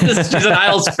 bitches." She's an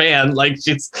Isles fan. Like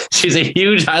she's a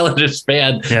huge Islanders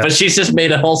fan, but she's just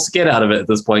made a whole skit out of it at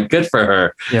this point. Good for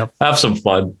her. Yep. Have some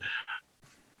fun.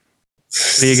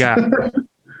 What do you got?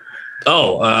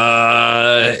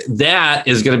 That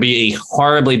is going to be a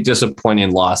horribly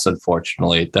disappointing loss,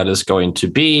 unfortunately. That is going to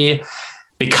be,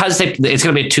 because it's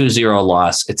going to be a 2-0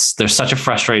 loss. They're such a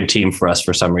frustrating team for us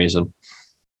for some reason.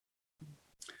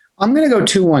 I'm going to go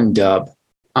 2-1 dub.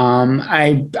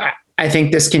 I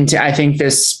think this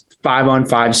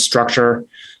 5-on-5 structure,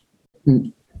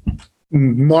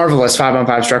 marvelous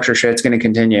 5-on-5 structure shit's going to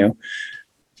continue.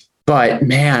 But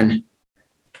man,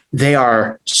 they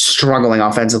are struggling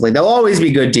offensively. They'll always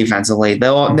be good defensively.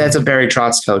 That's a Barry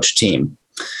Trotz coach team,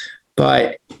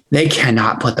 but they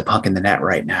cannot put the puck in the net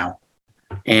right now.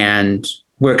 And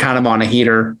we're kind of on a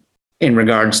heater in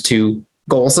regards to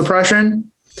goal suppression.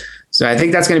 So I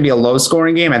think that's going to be a low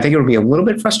scoring game. I think it'll be a little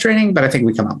bit frustrating, but I think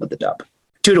we come up with the dub.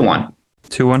 2-1.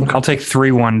 2-1. I'll take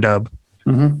 3-1 dub.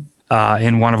 Mm-hmm.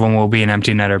 And one of them will be an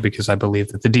empty netter, because I believe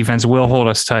that the defense will hold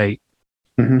us tight,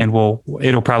 and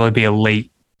it'll probably be a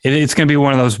late. It's going to be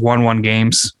one of those 1-1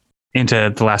 games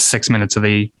into the last 6 minutes of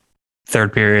the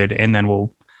third period, and then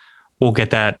we'll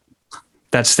get that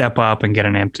step up and get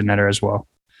an empty netter as well.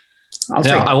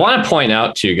 Now, I want to point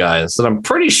out to you guys that I'm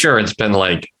pretty sure it's been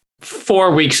like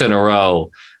 4 weeks in a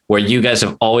row where you guys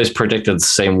have always predicted the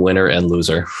same winner and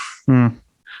loser. I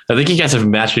think you guys have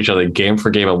matched each other game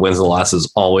for game, and wins and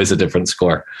losses always a different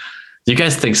score. You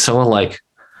guys think someone like,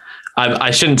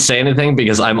 I shouldn't say anything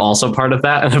because I'm also part of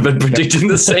that, and I've been predicting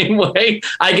the same way.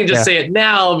 I can just say it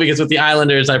now because with the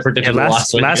Islanders, I predicted the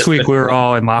loss. Last week we were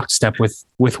all in lockstep with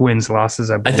wins, losses.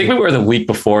 I think we were the week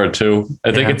before too.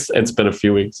 I think it's been a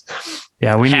few weeks.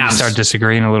 Yeah, we need to start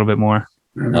disagreeing a little bit more.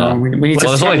 We need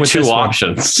there's only two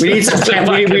options. We need some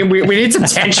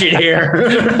tension here.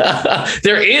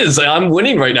 There is. I'm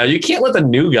winning right now. You can't let the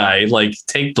new guy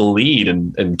take the lead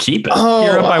and keep it.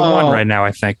 You're up by 1 right now,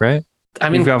 I think, right? I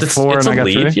mean, you've got 4 and I got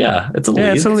 3. Yeah, it's a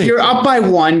lead. You're up by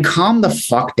 1. Calm the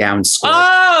fuck down, score.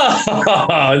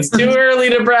 Oh, it's too early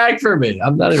to brag for me.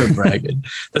 I'm not even bragging.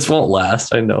 This won't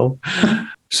last. I know.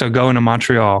 So going to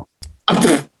Montreal.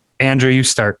 Andrew, you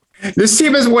start. This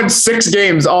team has won 6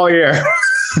 games all year.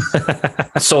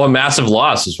 So a massive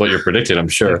loss is what you're predicting, I'm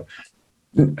sure.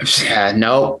 Yeah,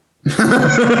 no.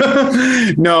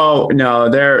 no,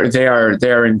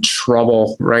 they're in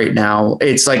trouble right now.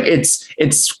 It's like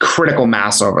it's critical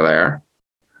mass over there.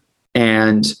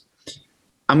 And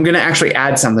I'm gonna actually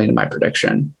add something to my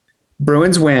prediction.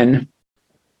 Bruins win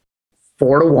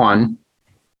 4-1.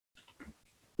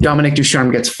 Dominic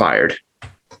Ducharme gets fired.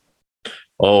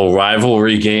 Oh,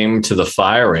 rivalry game to the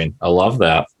firing. I love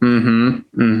that.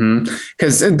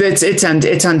 Because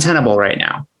it's untenable right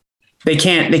now. They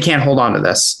can't hold on to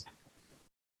this.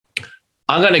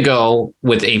 I'm going to go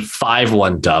with a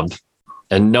 5-1 dub,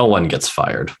 and no one gets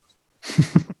fired.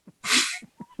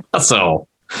 So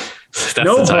that's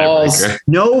no balls.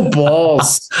 No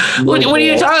balls. What are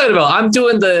you talking about? I'm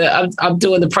doing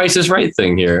the Price is Right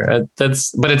thing here.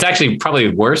 But it's actually probably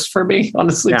worse for me,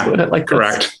 honestly. Yeah, doing it like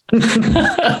correct.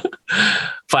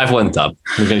 5-1 dub.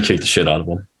 We're gonna kick the shit out of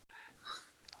them.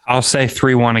 I'll say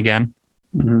 3-1 again.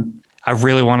 I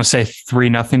really want to say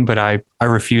 3-0, but I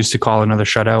refuse to call another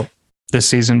shutout this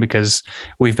season because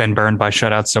we've been burned by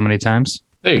shutouts so many times.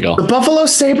 There you go. The Buffalo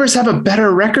Sabres have a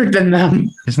better record than them.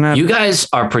 Isn't that? You guys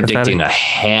are predicting pathetic? a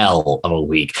hell of a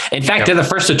week. In fact, they're the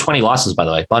first to 20 losses, by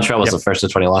the way. Montreal was the first to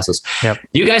 20 losses. Yep.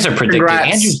 You guys are predicting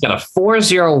Andrew's got a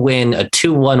 4-0 win, a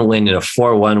 2-1 win, and a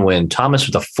 4-1 win. Thomas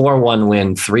with a 4-1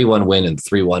 win, 3-1 win, and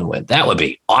 3-1 win. That would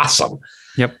be awesome.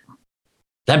 Yep.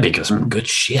 That'd be some good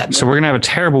shit. So we're going to have a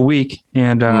terrible week.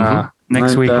 And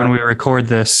next week when we record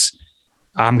this,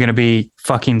 I'm going to be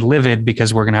fucking livid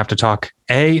because we're going to have to talk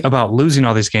A, about losing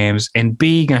all these games, and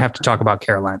B, going to have to talk about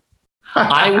Carolina.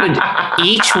 I would,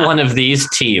 each one of these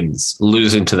teams,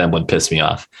 losing to them would piss me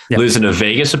off. Yep. Losing to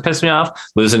Vegas would piss me off.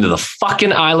 Losing to the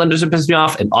fucking Islanders would piss me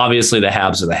off. And obviously the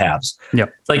Habs are the Habs.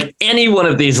 Yep. Like any one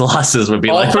of these losses would be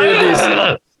All three of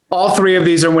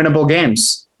these are winnable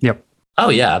games. Yep. Oh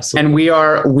yeah, absolutely. And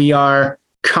we are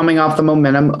coming off the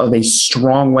momentum of a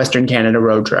strong Western Canada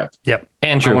road trip. Yep.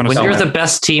 Andrew, when sell you're it. the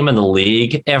best team in the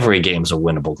league, every game's a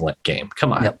winnable game.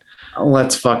 Come on. Yep.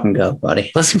 Let's fucking go,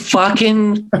 buddy. Let's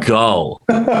fucking go.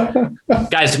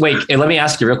 Guys, wait, hey, let me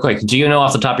ask you real quick. Do you know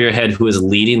off the top of your head who is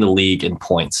leading the league in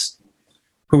points?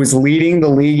 Who is leading the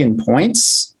league in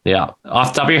points? Yeah.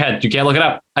 Off the top of your head. You can't look it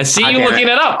up. I see I you can't. looking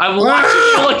it up. I'm watching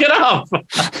you look it up.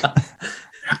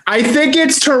 I think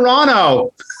it's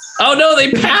Toronto. Oh no,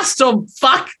 they passed them.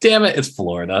 Fuck, damn it. It's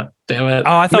Florida. Damn it.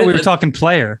 Oh, I thought we were talking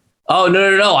player. Oh,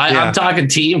 no. I'm talking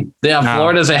team. Yeah, No,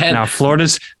 Florida's ahead. Now,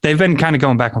 they've been kind of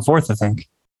going back and forth, I think.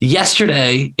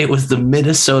 Yesterday, it was the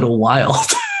Minnesota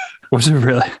Wild. Was it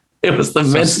really? It was the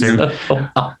Minnesota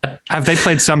Wild. Have they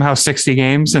played somehow 60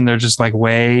 games and they're just like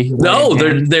way No,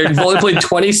 ahead? they've only played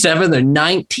 27. They're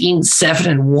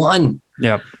 19-7-1.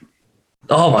 Yep.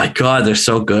 Oh my God, they're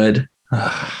so good.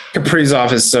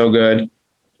 Kaprizov is so good.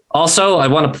 Also, I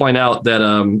want to point out that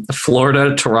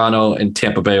Florida, Toronto, and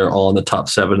Tampa Bay are all in the top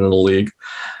 7 in the league.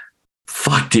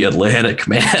 Fuck the Atlantic,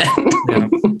 man. Yeah.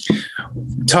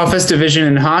 Toughest division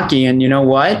in hockey, and you know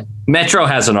what? Metro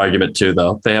has an argument too,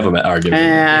 though. They have an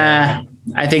argument.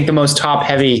 I think the most top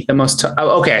heavy, most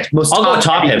I'll go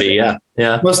top heavy.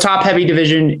 Yeah. most top heavy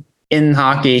division in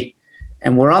hockey,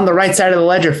 and we're on the right side of the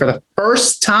ledger for the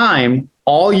first time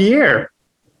all year.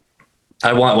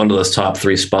 I want one of those top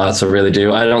 3 spots. I really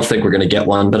do. I don't think we're going to get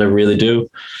one, but I really do.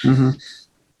 Mm-hmm.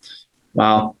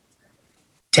 Wow.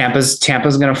 Tampa's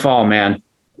going to fall, man.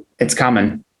 It's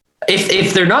coming.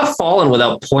 If they're not falling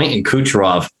without Point and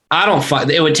Kucherov, I don't find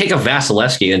it would take a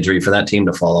Vasilevsky injury for that team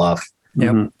to fall off.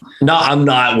 Yep. No, I'm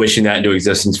not wishing that into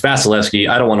existence. Vasilevsky,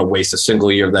 I don't want to waste a single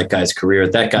year of that guy's career.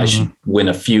 That guy should win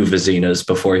a few Vezinas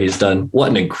before he's done. What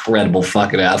an incredible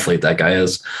fucking athlete that guy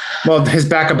is. Well, his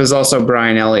backup is also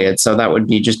Brian Elliott, so that would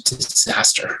be just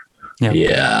disaster.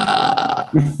 Yeah.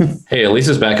 Hey, at least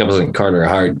his backup isn't Carter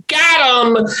Hart. Got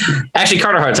him! Actually,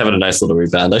 Carter Hart's having a nice little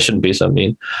rebound. I shouldn't be so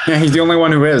mean. Yeah, he's the only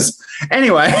one who is.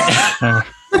 Anyway.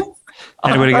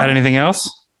 Anybody got anything else?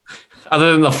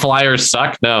 Other than the Flyers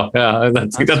suck? No. Yeah,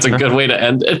 that's a good way to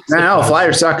end it. No,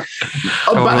 Flyers suck.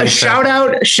 Oh, but shout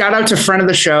out to friend of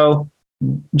the show,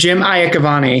 Jim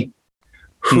Iacovani,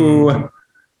 who,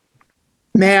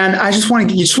 man, you just want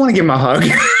to give him a hug.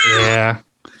 Yeah.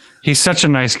 He's such a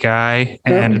nice guy,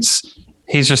 and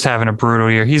he's just having a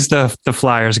brutal year. He's the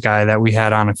Flyers guy that we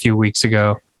had on a few weeks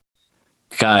ago.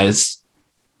 Guys,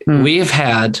 we've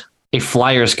had a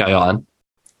Flyers guy on,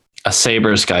 a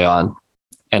Sabres guy on,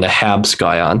 and a Habs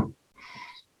guy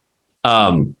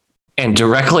on. And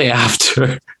directly after,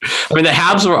 I mean, the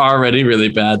Habs were already really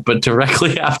bad, but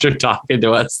directly after talking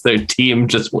to us, their team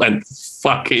just went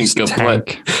fucking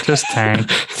kaput. Just tank.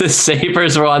 The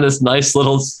Sabres were on this nice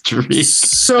little streak.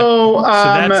 So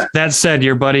that said,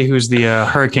 your buddy who's the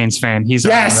Hurricanes fan, he's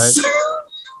yes. on, right?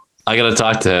 I got to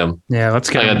talk to him. Yeah, let's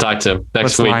get. I got to talk to him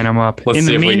next week. Let's line him up. Let's In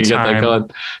see the if we can get that meantime,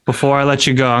 going. before I let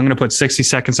you go, I'm going to put 60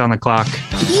 seconds on the clock.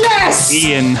 Yes.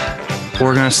 Ian,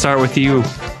 we're going to start with you.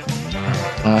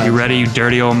 You ready, you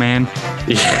dirty old man?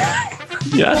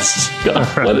 Yes. God,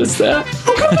 what is that?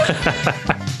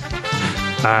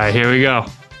 All right, here we go.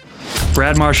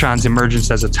 Brad Marchand's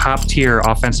emergence as a top-tier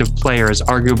offensive player is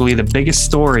arguably the biggest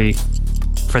story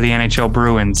for the NHL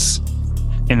Bruins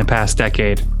in the past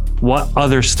decade. What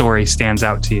other story stands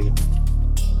out to you?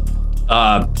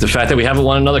 The fact that we haven't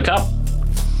won another cup.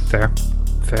 Fair.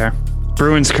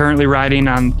 Bruins currently riding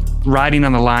on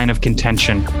the line of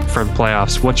contention for the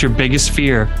playoffs. What's your biggest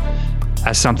fear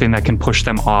as something that can push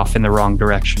them off in the wrong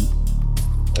direction?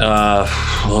 A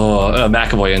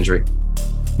McAvoy injury.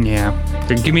 Yeah.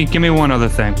 Give me one other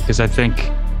thing, because I think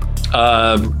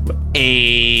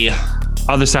A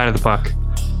other side of the puck.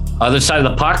 other side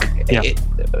of the puck. Yeah.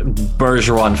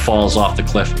 Bergeron falls off the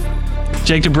cliff.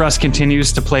 Jake DeBrusk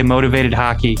continues to play motivated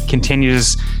hockey,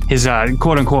 continues his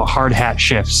quote-unquote hard hat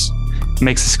shifts,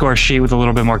 makes the score sheet with a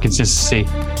little bit more consistency.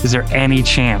 Is there any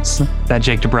chance that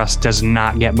Jake DeBrusk does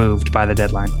not get moved by the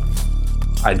deadline?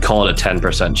 I'd call it a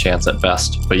 10% chance at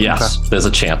best, but yes, there's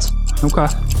a chance. Okay.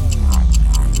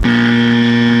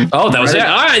 Oh, that was it.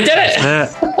 All right, I did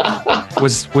it.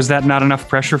 Was that not enough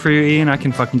pressure for you, Ian? I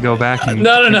can fucking go back and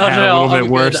No. add a little bit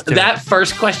worse. That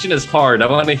first question is hard. I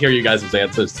want to hear you guys'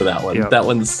 answers to that one. Yep. That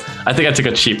one's, I think I took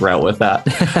a cheap route with that.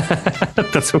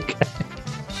 That's okay.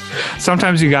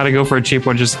 Sometimes you got to go for a cheap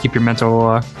one just to keep your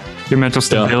mental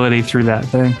stability through that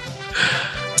thing.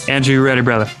 Andrew, you ready,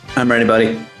 brother? I'm ready,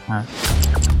 buddy. All right.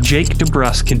 Jake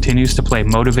DeBrusk continues to play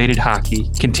motivated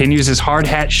hockey, continues his hard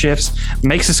hat shifts,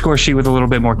 makes the score sheet with a little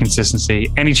bit more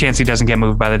consistency. Any chance he doesn't get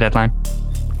moved by the deadline?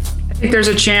 I think there's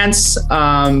a chance,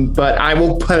 but I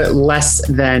will put it less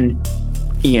than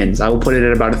Ian's. I will put it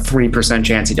at about a 3%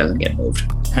 chance he doesn't get moved.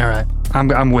 All right.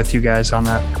 I'm with you guys on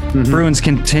that. Mm-hmm. Bruins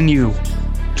continue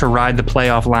to ride the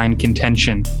playoff line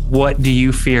contention. What do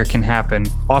you fear can happen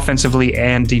offensively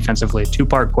and defensively?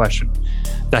 Two-part question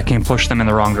that can push them in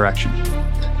the wrong direction.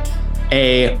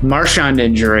 A Marchand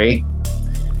injury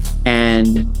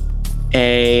and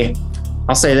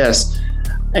I'll say this,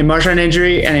 a Marchand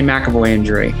injury and a McAvoy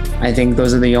injury. I think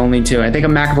those are the only two. I think a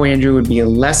McAvoy injury would be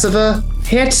less of a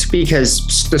hit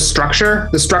because the structure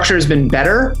has been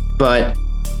better, but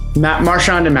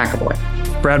Marchand and McAvoy.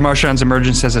 Brad Marchand's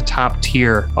emergence as a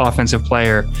top-tier offensive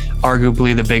player,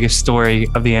 arguably the biggest story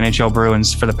of the NHL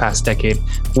Bruins for the past decade.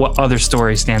 What other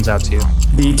story stands out to you?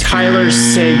 The Tyler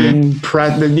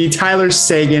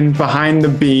Sagan behind the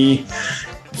B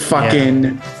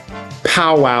fucking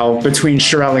powwow between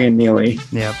Chiarelli and Neely.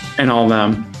 Yep. And all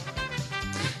them.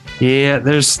 Yeah,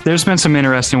 there's been some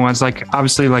interesting ones, like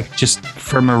obviously like just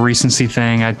from a recency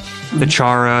thing, the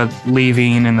Chara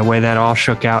leaving and the way that all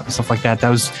shook out and stuff like that.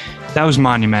 That was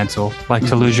monumental. Like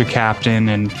to lose your captain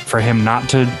and for him not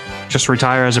to just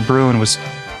retire as a Bruin was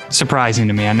surprising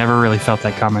to me. I never really felt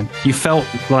that coming. You felt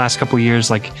the last couple of years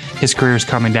like his career's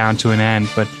coming down to an end,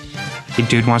 but the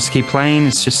dude wants to keep playing.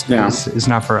 It's just it's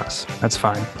not for us. That's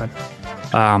fine. But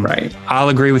right. I'll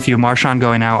agree with you. Marchand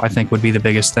going out, I think, would be the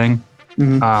biggest thing.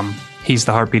 Mm-hmm. He's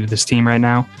the heartbeat of this team right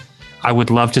now. I would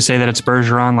love to say that it's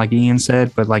Bergeron, like Ian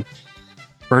said, but like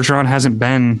Bergeron hasn't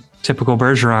been typical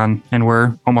Bergeron, and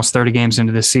we're almost 30 games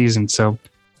into this season. So,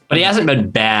 but he hasn't been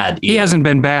bad. He hasn't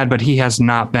been bad, but he hasn't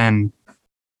been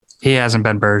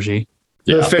Bergie.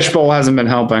 Yeah. The fishbowl hasn't been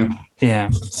helping. Yeah.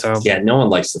 So no one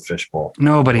likes the fishbowl.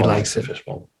 Nobody likes it.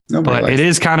 Fishbowl. But it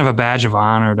is kind of a badge of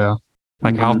honor, though.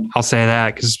 Like I'll say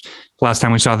that because last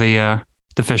time we saw the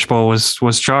fishbowl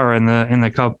was Chara in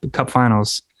the cup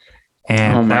finals,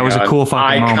 and that was a cool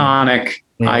fucking iconic.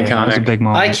 Iconic. That was a big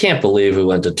moment. I can't believe we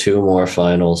went to 2 more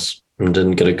finals and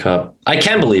didn't get a cup. I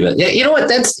can believe it. Yeah, you know what?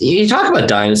 You talk about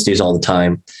dynasties all the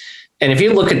time, and if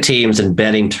you look at teams in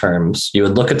betting terms, you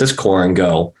would look at this core and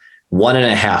go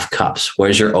 1.5 cups.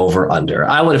 Where's your over under?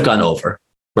 I would have gone over,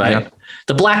 right? Yep.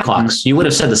 The Blackhawks, you would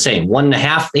have said the same.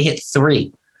 1.5. They hit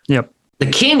 3. Yep. The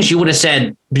Kings, you probably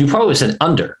would have said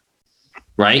under,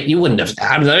 right? You wouldn't have.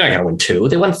 They're not going to win 2.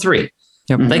 They won 3.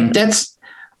 Yep. Like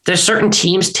there's certain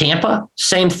teams. Tampa,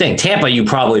 same thing. Tampa, you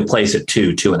probably place at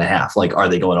 2, 2.5. Like, are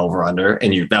they going over under?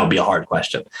 And that would be a hard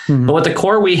question. Mm-hmm. But with the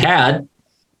core we had,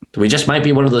 we just might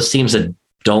be one of those teams that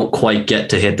don't quite get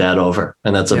to hit that over,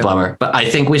 and that's a bummer. But I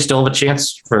think we still have a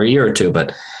chance for a year or two.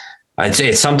 But I'd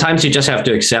say sometimes you just have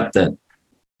to accept that,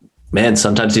 man,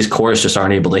 sometimes these cores just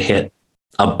aren't able to hit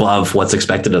above what's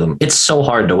expected of them. It's so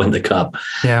hard to win the cup.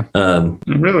 Yeah.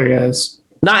 It really is.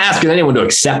 Not asking anyone to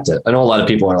accept it. I know a lot of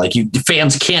people are like, you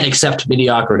fans can't accept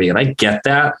mediocrity. And I get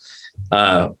that.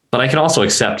 But I can also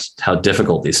accept how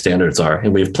difficult these standards are.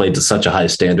 And we've played to such a high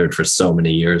standard for so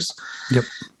many years. Yep.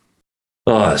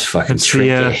 Oh, it's fucking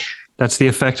tricky. That's the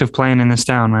effect of playing in this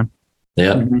town, man.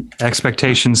 Yeah. Mm-hmm.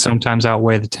 Expectations sometimes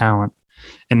outweigh the talent.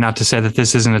 And not to say that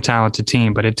this isn't a talented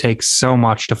team, but it takes so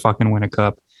much to fucking win a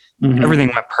cup. Mm-hmm. Everything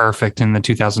went perfect in the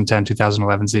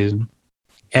 2010-2011 season.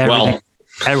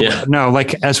 No,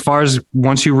 like as far as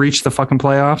once you reach the fucking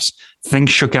playoffs, things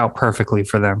shook out perfectly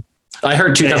for them. I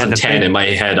heard 2010 in my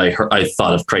head. I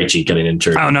thought of Krejci getting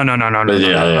injured. Oh, no. We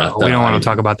don't want to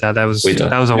talk about that. That was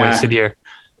a wasted year.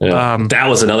 Yeah. That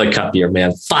was another cup year,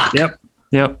 man. Fuck. Yep.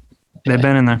 They've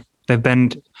been in there. They've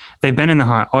been in the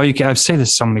hunt. I've said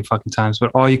this so many fucking times, but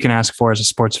all you can ask for as a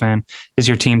sports fan is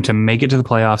your team to make it to the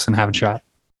playoffs and have a shot.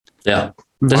 Yeah.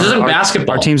 This isn't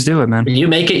basketball. Our teams do it, man. You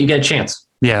make it, you get a chance.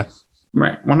 Yeah.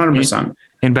 Right. 100%.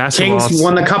 In basketball, Kings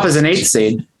won the cup as an 8th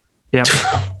seed. Yep.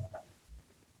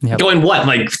 Going what?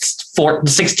 Like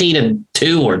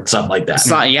 16-2 or something like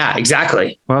that. Yeah,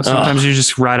 exactly. Well, sometimes you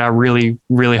just ride out really,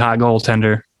 really hot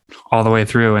goaltender all the way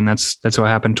through. And that's what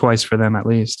happened twice for them, at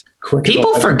least.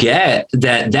 People forget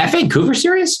that Vancouver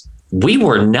series, we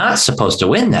were not supposed to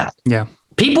win that. Yeah.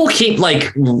 People keep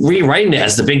like rewriting it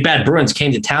as the big bad Bruins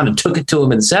came to town and took it to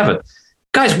them in 7.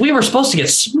 Guys, we were supposed to get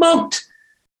smoked.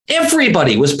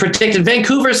 Everybody was predicting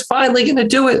Vancouver's finally going to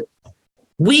do it.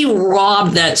 We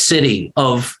robbed that city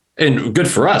of, and good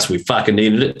for us. We fucking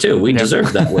needed it too. We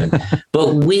deserved that win,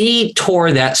 but we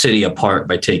tore that city apart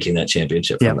by taking that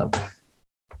championship from them.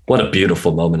 What a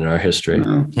beautiful moment in our history.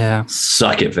 Yeah.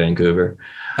 Suck it, Vancouver.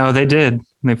 Oh, they did.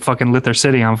 They fucking lit their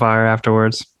city on fire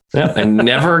afterwards. Yeah, and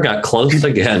never got close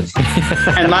again.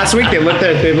 And last week they lit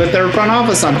their front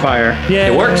office on fire. Yeah,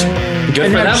 it worked. Good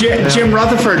and for them. Jim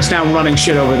Rutherford's now running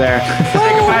shit over there.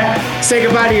 Say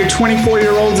goodbye to your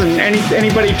 24-year-olds and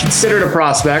anybody considered a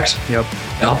prospect. Yep.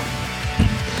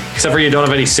 Except for you don't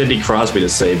have any Sidney Crosby to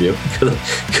save you.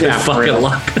 Good fucking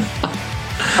luck.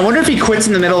 I wonder if he quits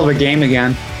in the middle of a game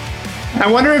again.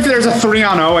 I wonder if there's a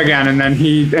 3-on-0 again, and then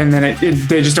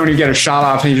they just don't even get a shot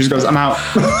off, and he just goes, "I'm out."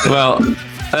 Well,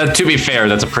 to be fair,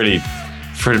 that's a pretty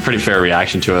fair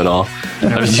reaction to it all.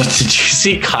 I mean, did you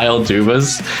see Kyle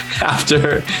Dubas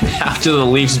after the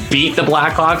Leafs beat the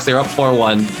Blackhawks? They're up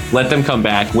 4-1, let them come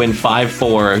back, win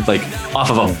 5-4, like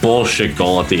off of a bullshit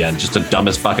goal at the end, just the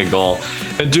dumbest fucking goal.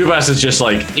 And Dubas is just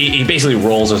like, he basically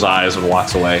rolls his eyes and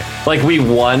walks away. Like, we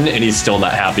won, and he's still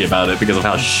not happy about it because of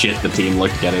how shit the team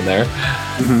looked getting there.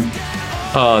 Mm-hmm.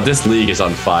 Oh, this league is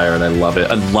on fire, and I love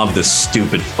it. I love this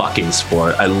stupid fucking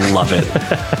sport. I love it.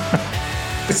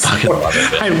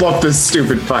 I love this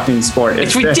stupid fucking sport.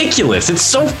 It's ridiculous. It's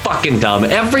so fucking dumb.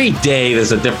 Every day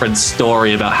there's a different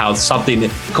story about how something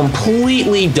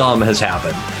completely dumb has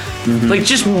happened. Mm-hmm. Like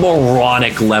just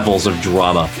moronic levels of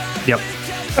drama. Yep.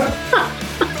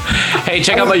 Hey,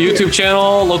 check out my YouTube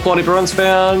channel, Low Quality Bruins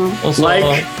Fan. Also,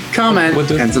 comment,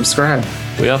 and subscribe.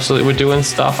 We're doing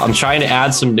stuff. I'm trying to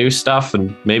add some new stuff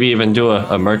and maybe even do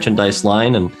a merchandise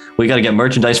line. And we got to get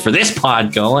merchandise for this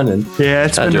pod going. And yeah,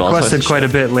 it's been requested quite a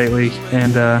bit lately,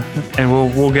 and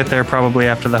we'll get there probably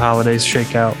after the holidays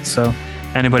shake out. So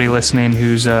anybody listening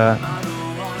who's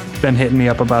been hitting me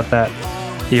up about that,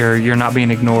 you're not being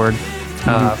ignored.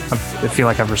 I feel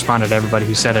like I've responded to everybody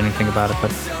who said anything about it,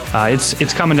 but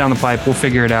it's coming down the pipe. We'll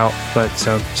figure it out. But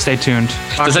so stay tuned.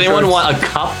 Does anyone want a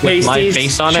cup with my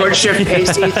face on it? Short shift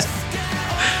pasties.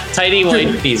 Tiny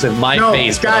white piece with my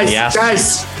face. Guys,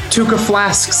 Tuca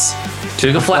flasks.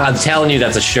 Tuca flask. I'm telling you,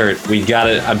 that's a shirt. We got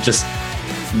it. I'm just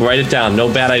write it down.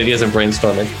 No bad ideas in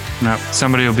brainstorming. No,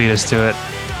 somebody will beat us to it.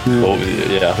 Well,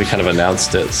 yeah, we kind of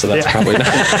announced it, so that's probably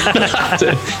not.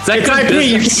 It's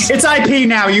IP. It's IP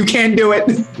now. You can't do it.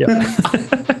 Yep.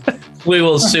 We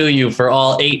will sue you for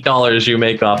all $8 you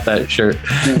make off that shirt.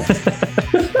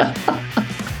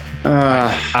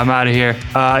 I'm out of here.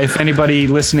 If anybody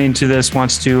listening to this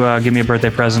wants to give me a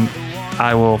birthday present,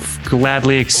 I will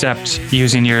gladly accept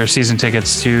using your season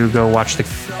tickets to go watch the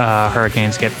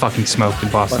Hurricanes get fucking smoked in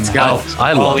Boston. Let's go.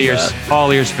 I love that.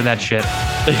 All ears for that shit.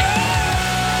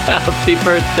 Happy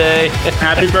birthday.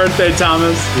 Happy birthday,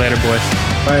 Thomas. Later, boys.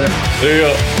 Later. There you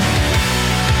go.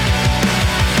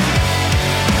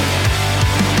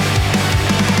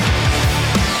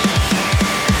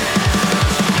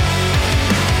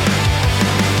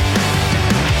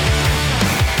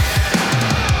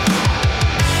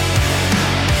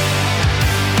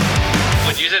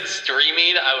 said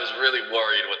streaming, I was really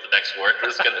worried what the next word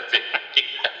was going to be.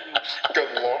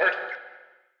 Good Lord.